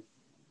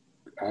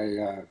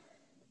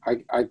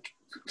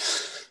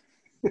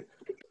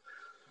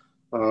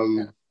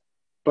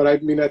 but I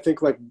mean, I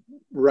think like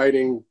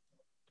writing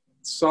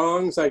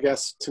songs, I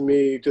guess, to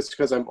me, just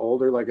because I'm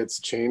older, like it's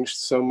changed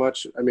so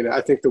much. I mean,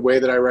 I think the way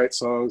that I write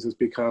songs has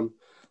become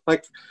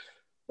like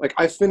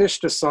I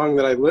finished a song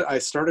that I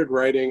started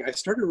writing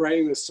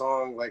this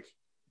song, like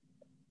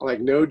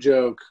no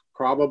joke,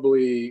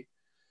 probably,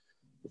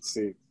 let's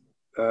see,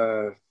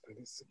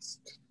 96,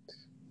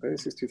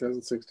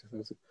 2006,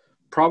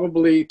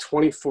 probably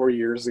 24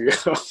 years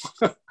ago.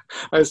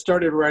 I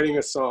started writing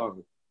a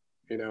song,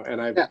 you know, and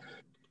I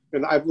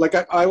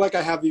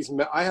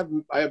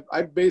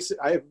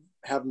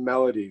have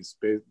melodies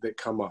that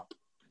come up.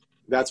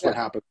 That's what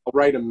happens. I'll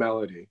write a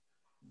melody,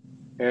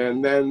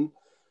 and then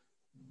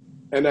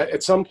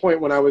at some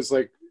point when I was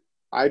like,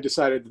 I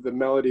decided that the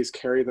melodies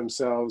carry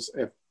themselves.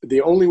 If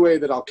the only way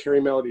that I'll carry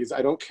melodies,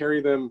 I don't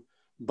carry them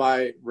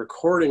by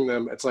recording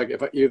them. It's like,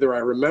 if I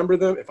remember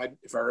them, if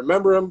I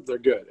remember them, they're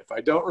good. If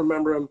I don't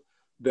remember them,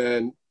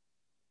 then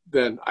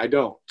I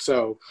don't.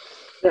 So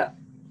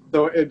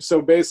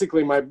so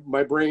basically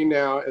my brain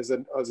now as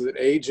an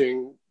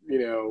aging, you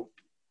know,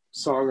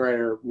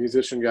 songwriter,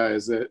 musician guy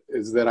is that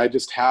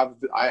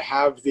I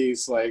have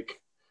this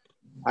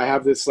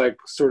like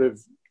sort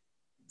of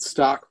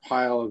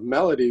stockpile of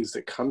melodies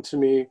that come to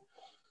me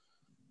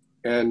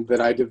and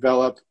that I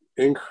develop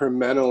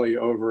incrementally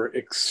over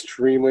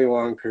extremely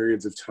long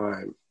periods of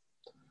time.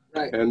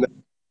 Right. And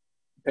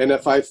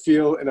if I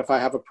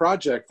have a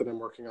project that I'm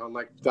working on,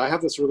 like I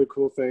have this really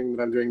cool thing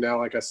that I'm doing now,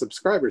 like a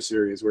subscriber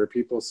series where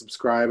people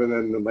subscribe and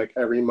then like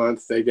every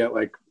month they get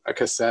like a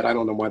cassette. I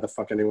don't know why the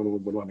fuck anyone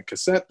would want a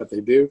cassette, but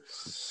they do.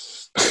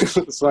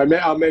 So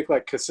I'll make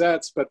like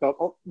cassettes, but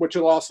which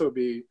will also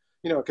be,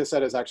 you know, a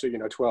cassette is actually, you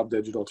know, 12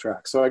 digital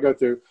tracks. So I go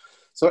through,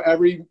 so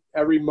every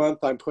month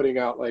I'm putting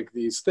out like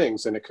these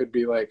things, and it could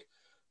be like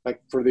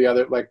for the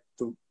other,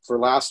 for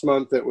last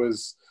month, it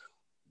was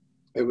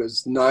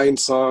 9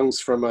 songs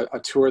from a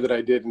tour that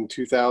I did in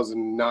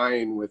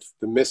 2009 with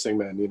the Missing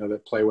Men, you know,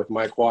 that play with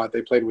Mike Watt.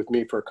 They played with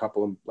me for a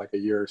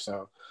year or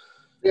so.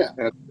 Yeah.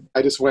 And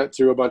I just went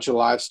through a bunch of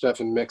live stuff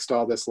and mixed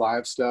all this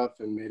live stuff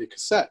and made a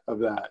cassette of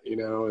that, you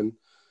know,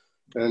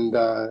 and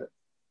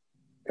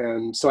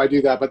so I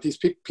do that, but these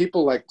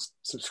people like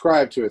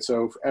subscribe to it.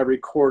 So every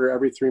quarter,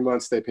 every 3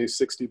 months, they pay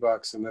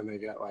 $60, and then they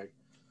get like,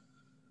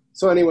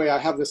 so anyway, I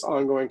have this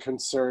ongoing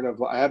concern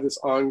of, I have this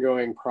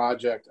ongoing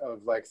project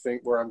of like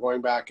where I'm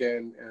going back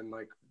in and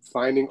like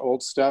finding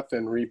old stuff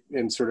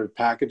and sort of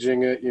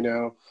packaging it, you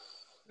know.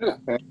 Yeah.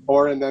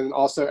 And then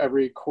also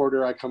every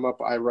quarter I come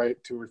up, I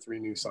write 2 or 3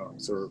 new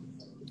songs, or,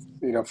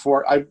 you know,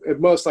 at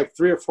most like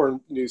 3 or 4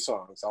 new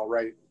songs I'll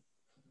write.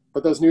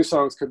 But those new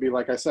songs could be,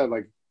 like I said,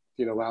 like,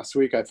 you know, last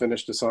week I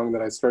finished a song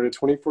that I started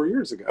 24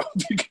 years ago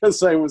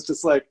because I was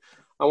just like,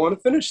 I want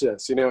to finish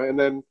this, you know. And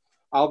then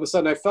all of a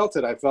sudden I felt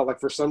like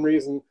for some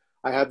reason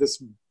I had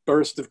this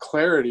burst of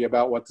clarity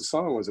about what the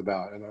song was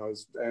about. And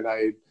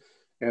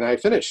I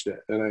finished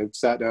it, and I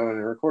sat down and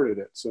I recorded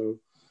it. So,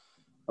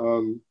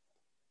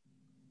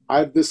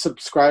 this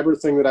subscriber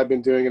thing that I've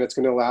been doing, and it's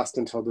going to last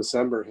until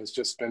December,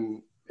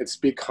 it's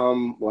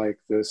become like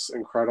this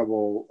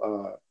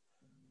incredible,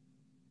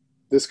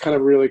 this kind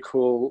of really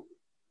cool,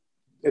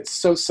 it's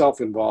so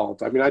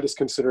self-involved. I mean, I just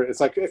consider it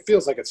it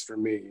feels like it's for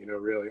me, you know,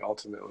 really,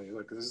 ultimately.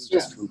 Like, this is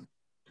just, yeah.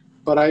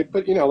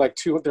 But you know, like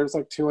there's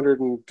like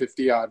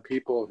 250 odd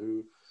people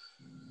who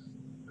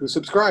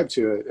subscribe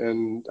to it,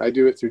 and I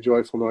do it through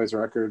Joyful Noise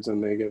Records,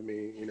 and they give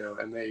me, you know,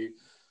 and they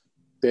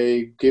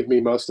give me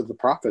most of the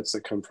profits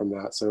that come from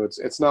that. So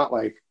it's not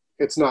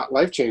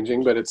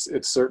life-changing, but it's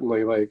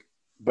certainly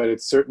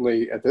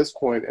at this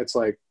point, it's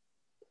like,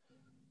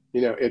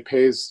 you know, it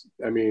pays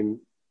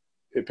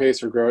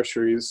for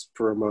groceries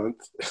for a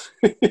month,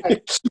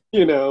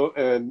 you know,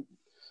 and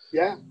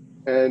yeah.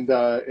 And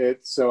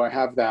so I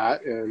have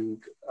that,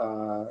 and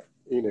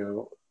you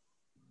know,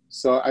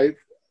 so I've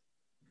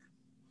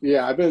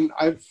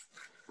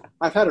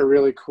had a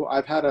really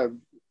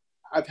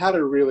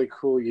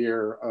cool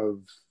year of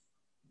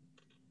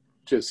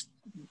just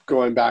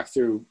going back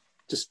through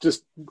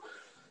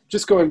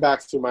going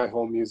back through my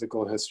whole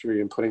musical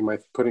history and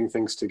putting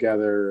things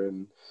together,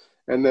 and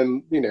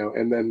then, you know,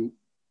 and then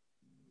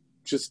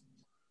just,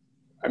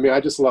 I mean,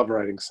 I just love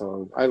writing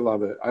songs. I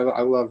love it.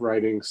 I love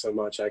writing so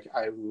much. I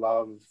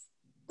love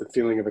the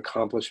feeling of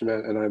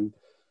accomplishment, and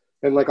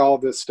like all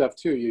this stuff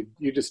too.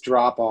 You just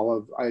drop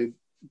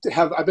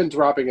I've been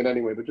dropping it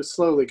anyway, but just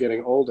slowly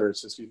getting older.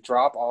 It's just, you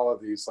drop all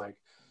of these like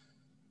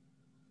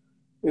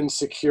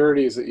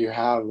insecurities that you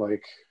have,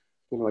 like,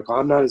 you know, like, oh,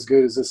 I'm not as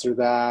good as this or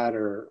that,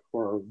 or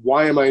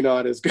why am I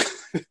not as good?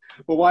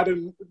 Well, why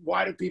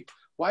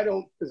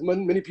don't as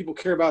many people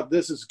care about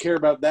this as care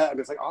about that? And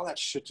it's like, all that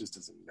shit just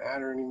doesn't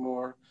matter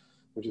anymore,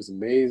 which is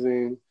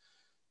amazing.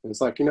 And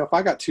it's like, you know, if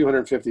I got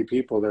 250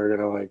 people that are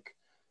gonna like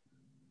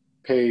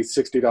pay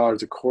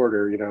 $60 a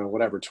quarter, you know,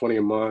 whatever, $20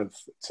 a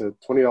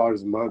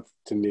month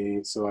to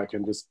me, so I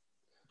can just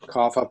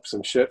cough up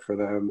some shit for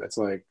them, it's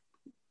like,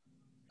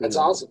 that's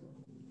awesome.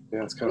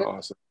 Yeah, it's kind of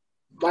awesome.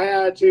 My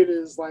attitude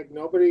is like,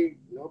 nobody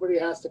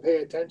has to pay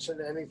attention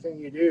to anything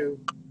you do,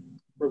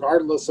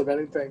 regardless of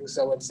anything.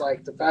 So it's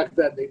like, the fact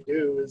that they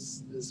do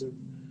is a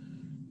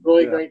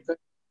really great thing,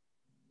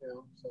 you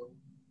know. So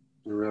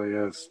it really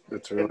is.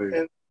 It's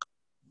really.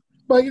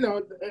 But you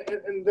know,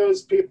 and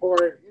those people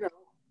are, you know,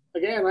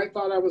 again, I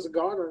thought I was a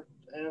goner,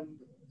 and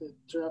it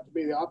turned out to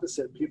be the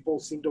opposite. People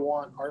seem to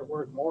want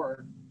artwork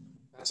more.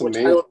 That's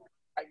amazing.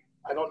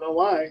 I don't know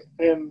why,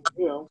 and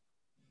you know.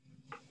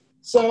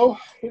 So,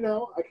 you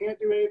know, I can't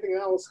do anything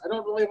else. I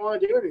don't really want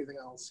to do anything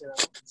else, you know.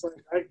 It's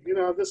like,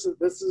 this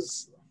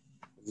is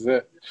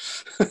it.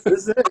 This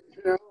is it,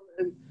 you know,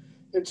 and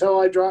until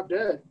I drop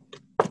dead.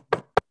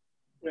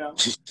 You know.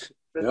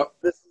 Yep.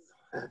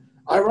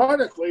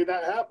 Ironically,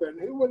 that happened.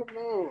 Who would have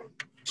known?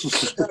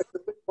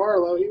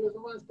 Barlow, he was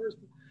the last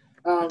person.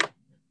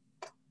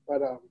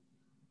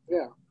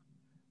 Yeah.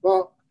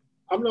 Well,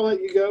 I'm going to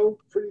let you go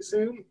pretty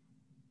soon.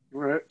 All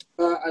right.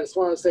 I just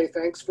want to say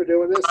thanks for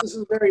doing this. This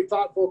is a very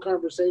thoughtful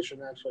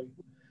conversation, actually.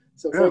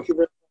 So thank you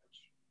very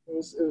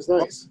much. It was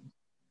nice.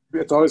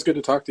 It's always good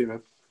to talk to you,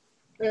 man.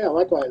 Yeah,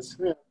 likewise.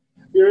 Yeah.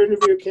 Your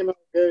interview came out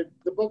good.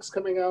 The book's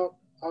coming out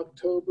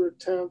October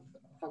 10th.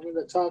 I'm going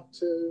to talk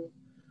to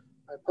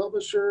my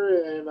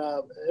publisher, and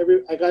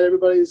I got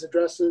everybody's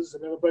addresses,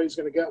 and everybody's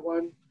going to get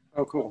one.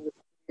 Oh, cool.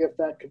 If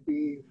that could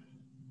be,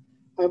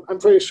 I'm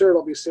pretty sure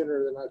it'll be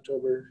sooner than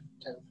October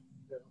 10th.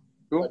 You know.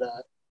 Cool.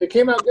 But it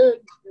came out good.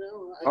 You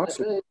know,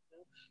 awesome. I think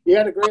you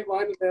had a great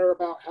line in there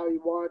about how you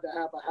wanted to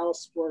have a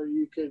house where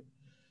you could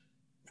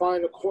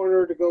find a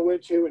corner to go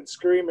into and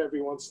scream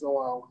every once in a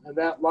while. And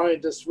that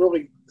line just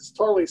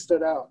totally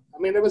stood out. I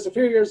mean, it was a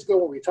few years ago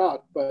when we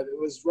talked, but it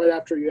was right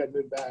after you had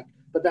moved back.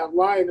 But that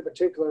line in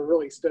particular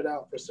really stood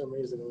out for some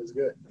reason. It was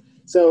good.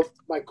 So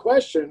my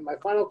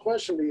final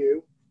question to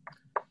you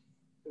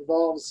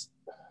involves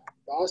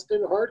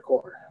Boston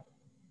hardcore.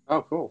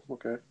 Oh, cool.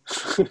 Okay.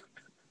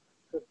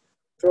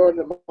 Throwing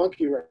the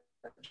monkey wrench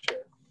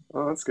here.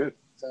 Oh, that's good.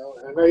 So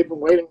I know you've been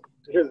waiting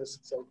to hear this.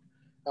 So,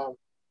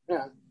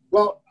 yeah.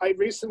 Well, I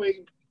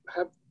recently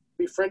have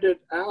befriended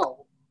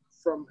Al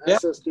from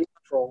SSD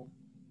Control.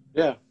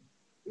 Yeah.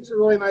 He's a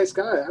really nice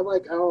guy. I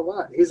like Al a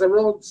lot. He's a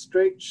real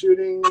straight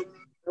shooting,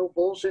 no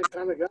bullshit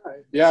kind of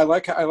guy. Yeah, I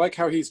like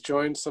how he's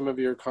joined some of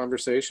your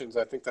conversations.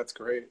 I think that's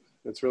great.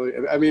 It's really,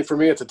 I mean, for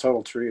me, it's a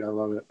total treat. I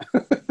love it.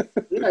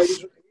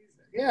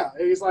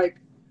 He's like,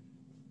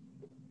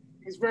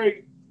 he's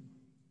very,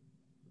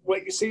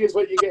 what you see is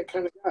what you get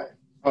kind of guy.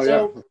 Oh,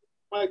 so yeah.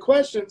 my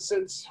question,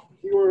 since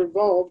you were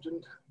involved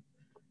in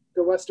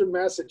the Western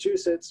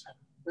Massachusetts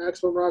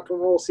Maximum Rock and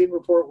Roll Scene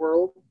Report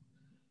world,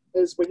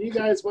 is when you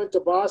guys went to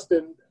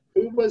Boston,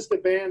 who was the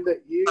band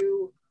that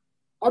you,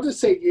 I'll just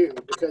say you,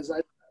 because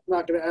I'm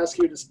not going to ask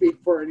you to speak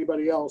for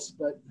anybody else,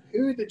 but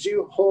who did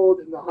you hold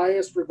in the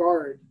highest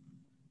regard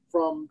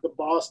from the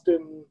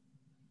Boston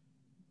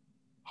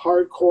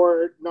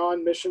hardcore,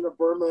 non-Mission of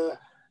Burma,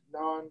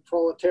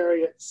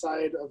 non-proletariat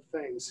side of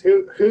things?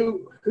 Who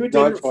did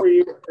it for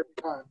you every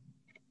time?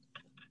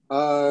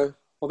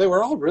 Well, they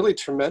were all really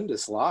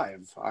tremendous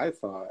live, I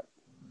thought.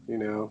 You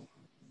know,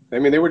 I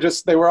mean, they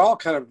were all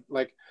kind of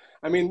like,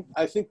 I mean,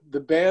 I think the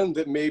band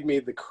that made me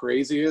the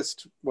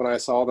craziest when I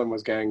saw them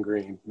was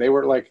Gangrene. They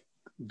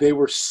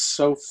were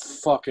so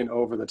fucking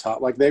over the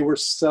top. Like, they were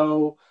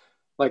so,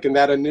 like, in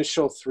that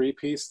initial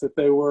 3-piece that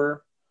they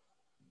were.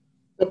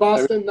 The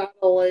Boston, not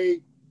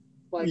only,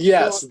 like,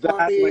 yes,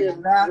 that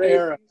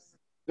era.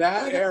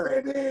 That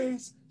era. You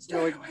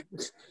know,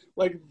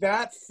 like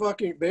that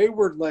fucking, they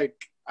were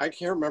like, I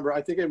can't remember.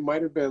 I think it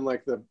might have been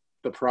like the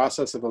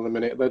Process of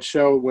Eliminate, that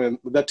show when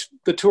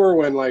the tour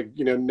when, like,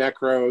 you know,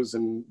 Necros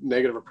and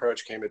Negative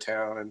Approach came to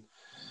town,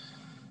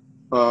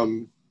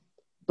 and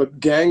but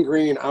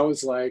Gangrene, I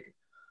was like,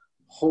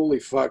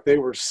 holy fuck, they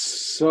were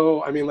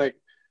so, I mean, like,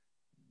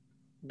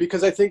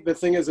 because I think the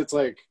thing is, it's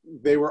like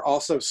they were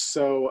also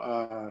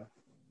so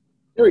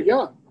they were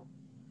young.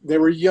 They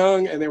were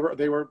young, and they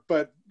were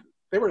but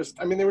they were,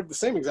 I mean, they were the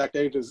same exact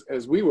age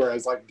as we were,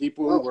 as like Deep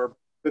Wound were.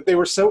 That they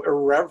were so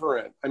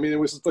irreverent. I mean, it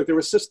was like there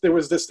was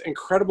this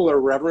incredible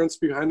irreverence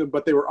behind them,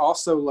 but they were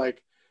also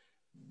like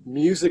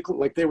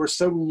like they were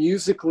so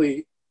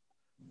musically,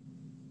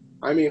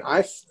 I mean,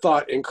 I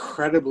thought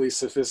incredibly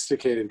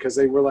sophisticated, because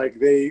they were like,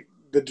 the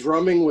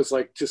drumming was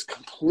like just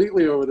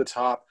completely over the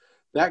top.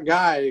 That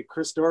guy,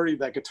 Chris Doherty,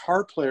 that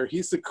guitar player,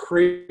 he's the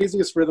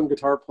craziest rhythm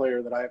guitar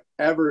player that I've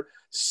ever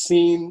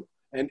seen.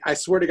 And I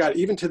swear to God,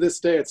 even to this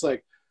day, it's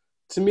like,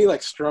 to me,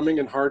 like, strumming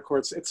and hardcore,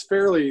 it's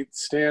fairly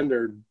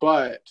standard,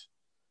 but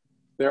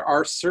there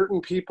are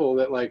certain people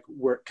that, like,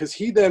 were, because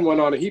he then went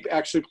on, he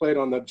actually played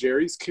on the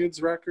Jerry's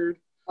Kids record.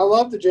 I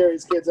love the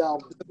Jerry's Kids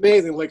album. It's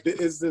amazing, like the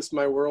Is This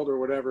My World or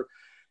whatever.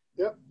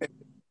 Yep.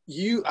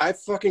 I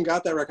fucking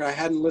got that record. I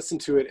hadn't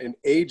listened to it in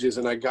ages,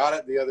 and I got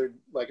it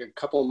like a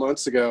couple of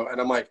months ago, and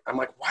I'm like,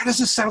 why does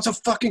this sound so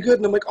fucking good?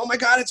 And I'm like, oh my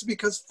God, it's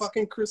because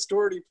fucking Chris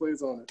Doherty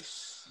plays on it.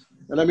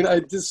 And I mean,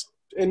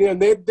 and you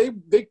know,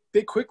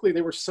 they quickly,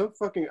 they were so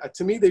fucking,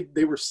 to me,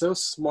 they were so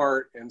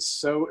smart and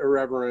so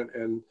irreverent,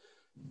 and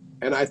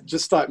I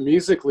just thought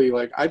musically,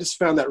 like, I just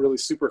found that really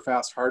super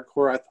fast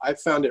hardcore. I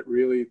found it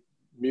really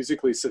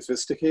musically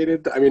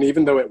sophisticated. I mean,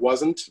 even though it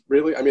wasn't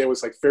really, I mean, it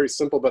was like very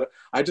simple, but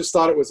I just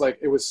thought it was like,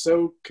 it was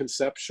so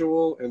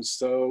conceptual, and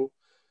so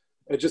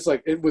it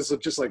was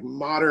just like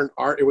modern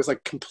art. It was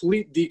like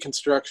complete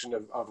deconstruction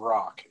of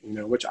rock, you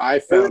know, which I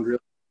found really,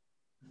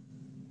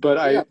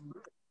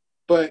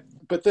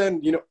 but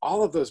then, you know,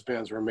 all of those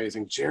bands were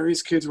amazing.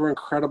 Jerry's Kids were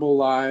incredible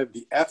live.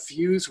 The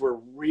FUs were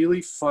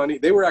really funny.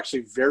 They were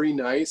actually very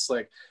nice.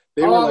 Like,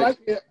 they were like,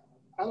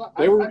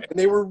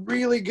 they were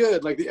really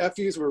good. Like, the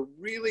FUs were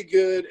really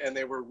good, and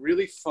they were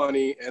really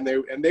funny, and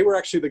they were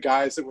actually the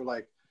guys that were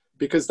like,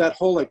 because that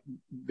whole, like,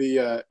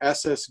 the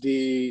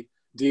SSD,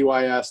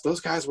 DYS, those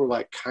guys were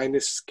like kind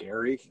of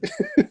scary.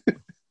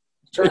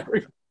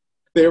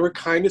 They were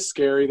kind of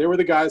scary. They were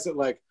the guys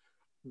that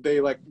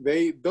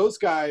those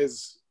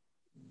guys.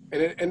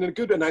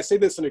 And I say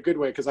this in a good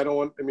way, because I don't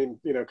want, I mean,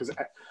 you know, because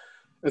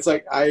it's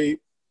like,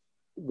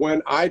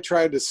 when I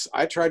tried to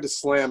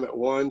slam at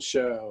one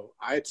show,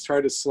 I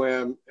tried to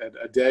slam at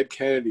a Dead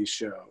Kennedy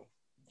show.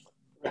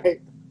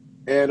 Right.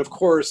 And of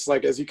course,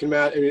 like, as you can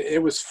imagine, I mean,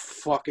 it was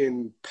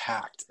fucking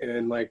packed,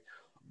 and like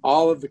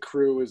all of the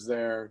crew was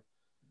there.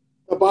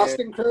 The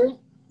Boston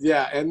crew?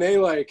 Yeah. And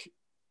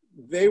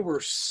they were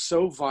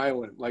so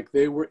violent. Like,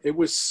 it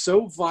was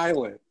so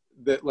violent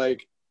that,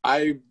 like,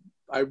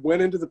 I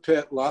went into the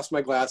pit, lost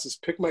my glasses,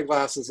 picked my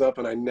glasses up,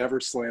 and I never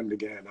slammed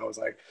again. I was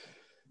like,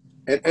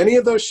 at any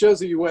of those shows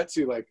that you went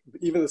to, like,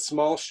 even the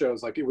small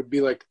shows, like, it would be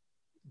like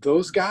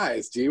those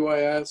guys,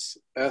 DYS,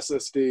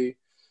 SSD,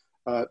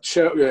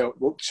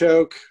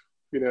 Choke,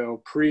 you know,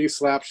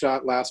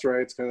 pre-Slapshot, Last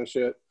Rites kind of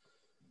shit.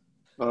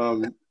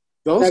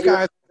 Those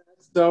guys,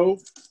 so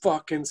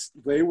fucking,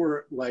 they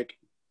were like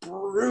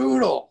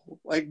brutal,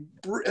 like,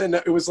 and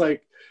it was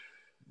like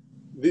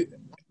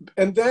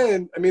and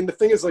then, I mean, the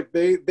thing is, like,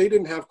 they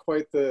didn't have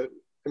quite the,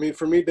 I mean,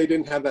 for me, they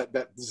didn't have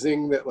that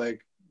zing that,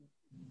 like,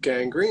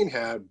 Gangrene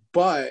had,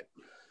 but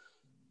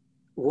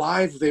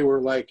live, they were,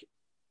 like,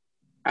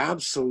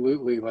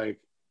 absolutely,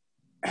 like,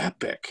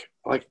 epic,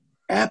 like,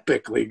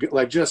 epically good,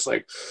 like, just,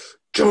 like,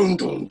 dun,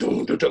 dun,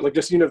 dun, dun, dun, like,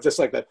 just, you know, just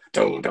like that,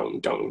 dun, dun,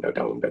 dun, dun,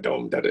 dun, dun,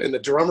 dun, dun, and the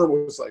drummer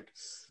was, like,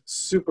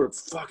 super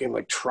fucking,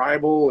 like,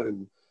 tribal,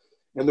 and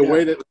the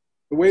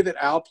way that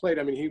Al played,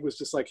 I mean, he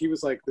was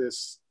like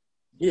this,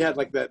 he had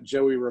like that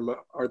Joey Ramone,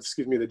 or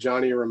excuse me, the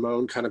Johnny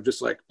Ramone kind of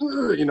just like,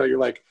 you know, you're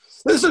like,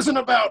 this isn't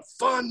about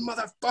fun,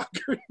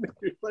 motherfucker.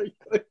 You're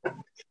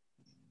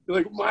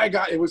like, my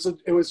God, it was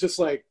just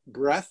like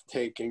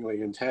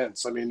breathtakingly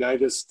intense. I mean,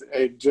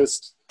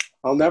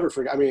 I'll never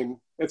forget. I mean,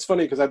 it's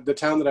funny because the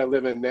town that I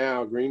live in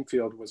now,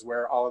 Greenfield, was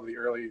where all of the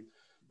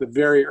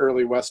very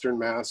early Western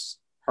Mass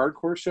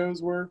hardcore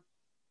shows were.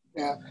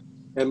 Yeah.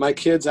 And my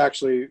kids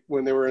actually,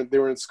 when they were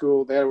in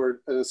school, they were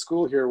in a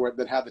school here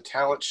that had the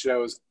talent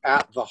shows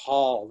at the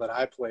hall that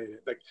I played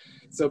at. Like,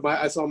 so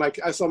I saw my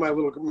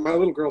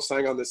little girl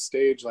sang on this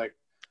stage, like,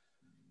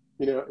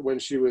 you know, when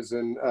she was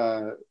in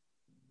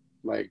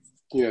like,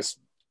 you know,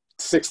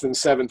 6th and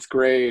 7th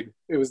grade.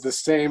 It was the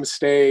same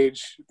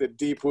stage that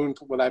Deep Wound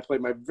when I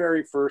played my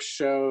very first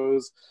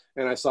shows,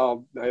 and I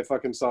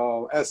fucking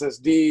saw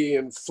SSD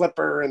and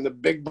Flipper and the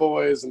Big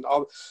Boys and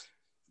all.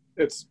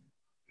 It's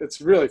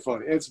really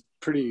funny. It's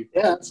pretty.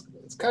 Yeah, it's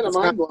kind of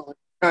mind blowing.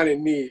 Kind of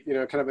neat, you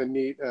know, kind of a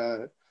neat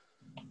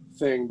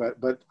thing. But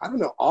I don't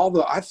know.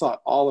 I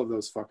thought all of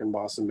those fucking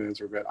Boston bands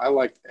were good. I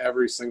liked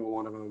every single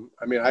one of them.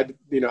 I mean,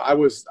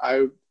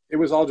 it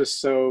was all just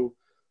so.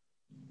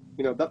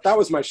 You know, that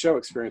was my show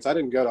experience. I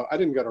didn't go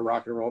to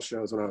rock and roll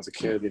shows when I was a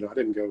kid. You know, I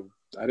didn't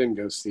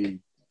go see,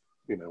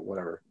 you know,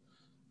 whatever.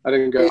 I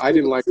didn't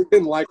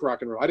like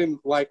rock and roll. I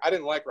didn't like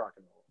rock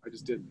and roll. I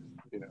just didn't,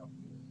 you know.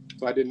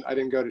 So I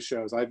didn't go to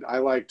shows. I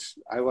liked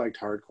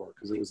hardcore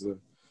because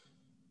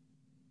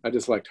I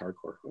just liked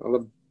hardcore.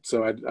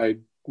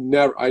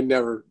 I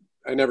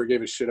never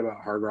gave a shit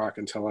about hard rock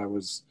until I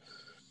was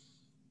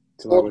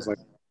like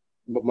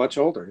much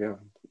older. Yeah,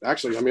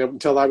 actually, I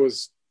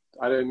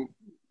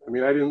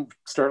mean, I didn't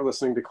start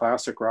listening to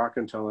classic rock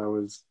until I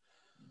was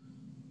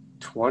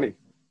 20,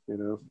 you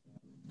know?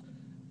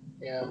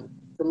 Yeah.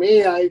 For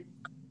me, I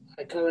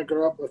kind of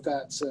grew up with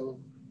that. So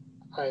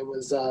I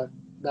was, that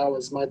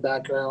was my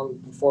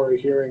background before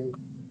hearing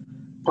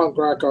punk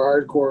rock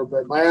or hardcore.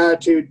 But my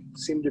attitude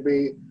seemed to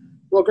be,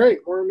 well,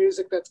 great, more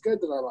music that's good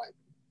that I like.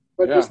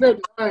 But there's no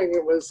denying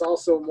it was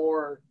also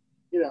more,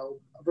 you know,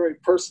 a very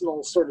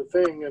personal sort of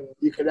thing. And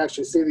you could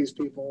actually see these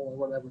people or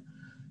whatever.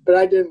 But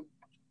I didn't.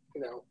 You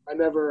know, I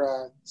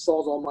never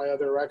sold all my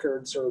other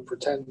records or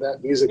pretend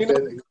that music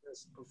didn't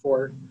exist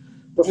before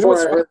I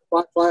heard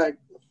Black Flag.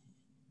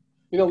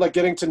 You know, like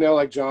getting to know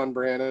like John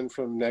Brannon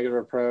from Negative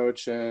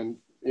Approach and,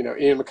 you know,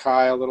 Ian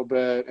MacKaye a little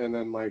bit, and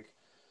then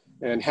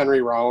and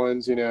Henry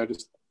Rollins, you know,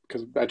 just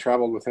because I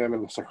traveled with him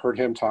and heard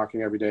him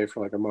talking every day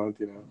for like a month,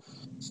 you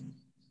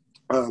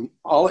know. And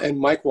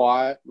Mike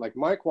Watt,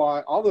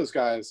 all those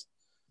guys,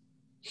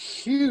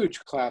 huge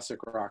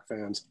classic rock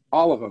fans,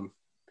 all of them.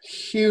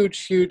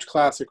 Huge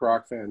classic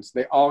rock fans.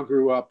 They all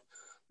grew up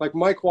like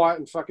Mike Watt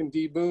and fucking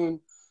D Boone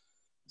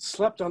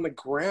slept on the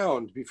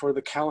ground before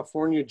the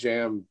California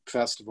Jam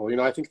Festival. You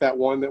know, I think that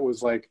one that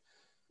was like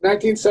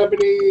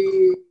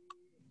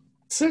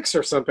 1976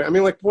 or something. I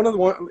mean, like one of the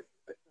one,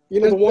 you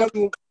know, the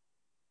one.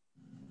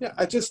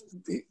 Yeah,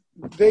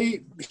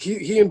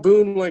 he and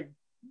Boone like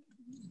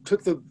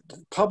took the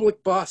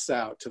public bus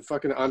out to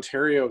fucking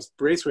Ontario's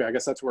Raceway. I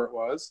guess that's where it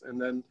was,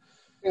 and then.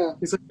 Yeah.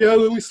 He's like, yeah,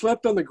 we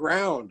slept on the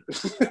ground.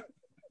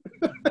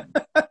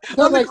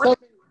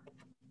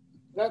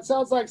 That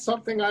sounds like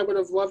something I would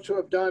have loved to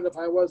have done if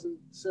I wasn't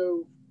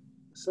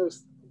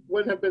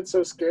wouldn't have been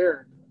so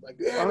scared. Like,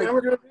 yeah, man,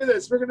 we're going to do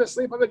this. We're going to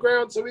sleep on the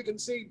ground so we can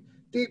see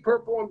Deep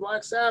Purple and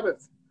Black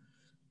Sabbath.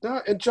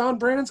 No, and John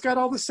Brannon's got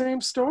all the same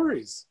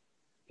stories.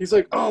 He's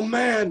like, oh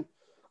man,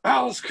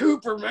 Alice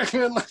Cooper,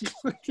 man.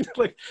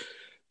 like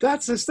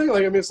that's his thing.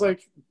 Like, I mean, it's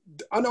like,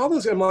 on all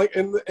those, I'm like,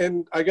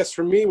 and I guess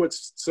for me,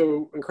 what's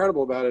so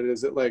incredible about it is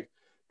that like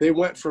they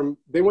went from,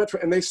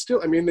 and they still,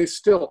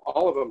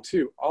 all of them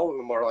too. All of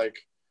them are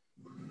like,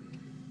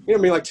 you know, I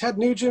mean, like Ted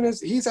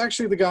Nugent he's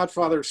actually the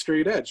godfather of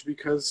straight edge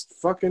because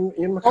fucking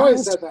Ian MacKaye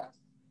always said that.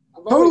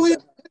 Totally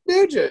Ted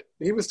Nugent.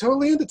 He was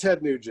totally into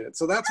Ted Nugent,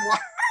 so that's why.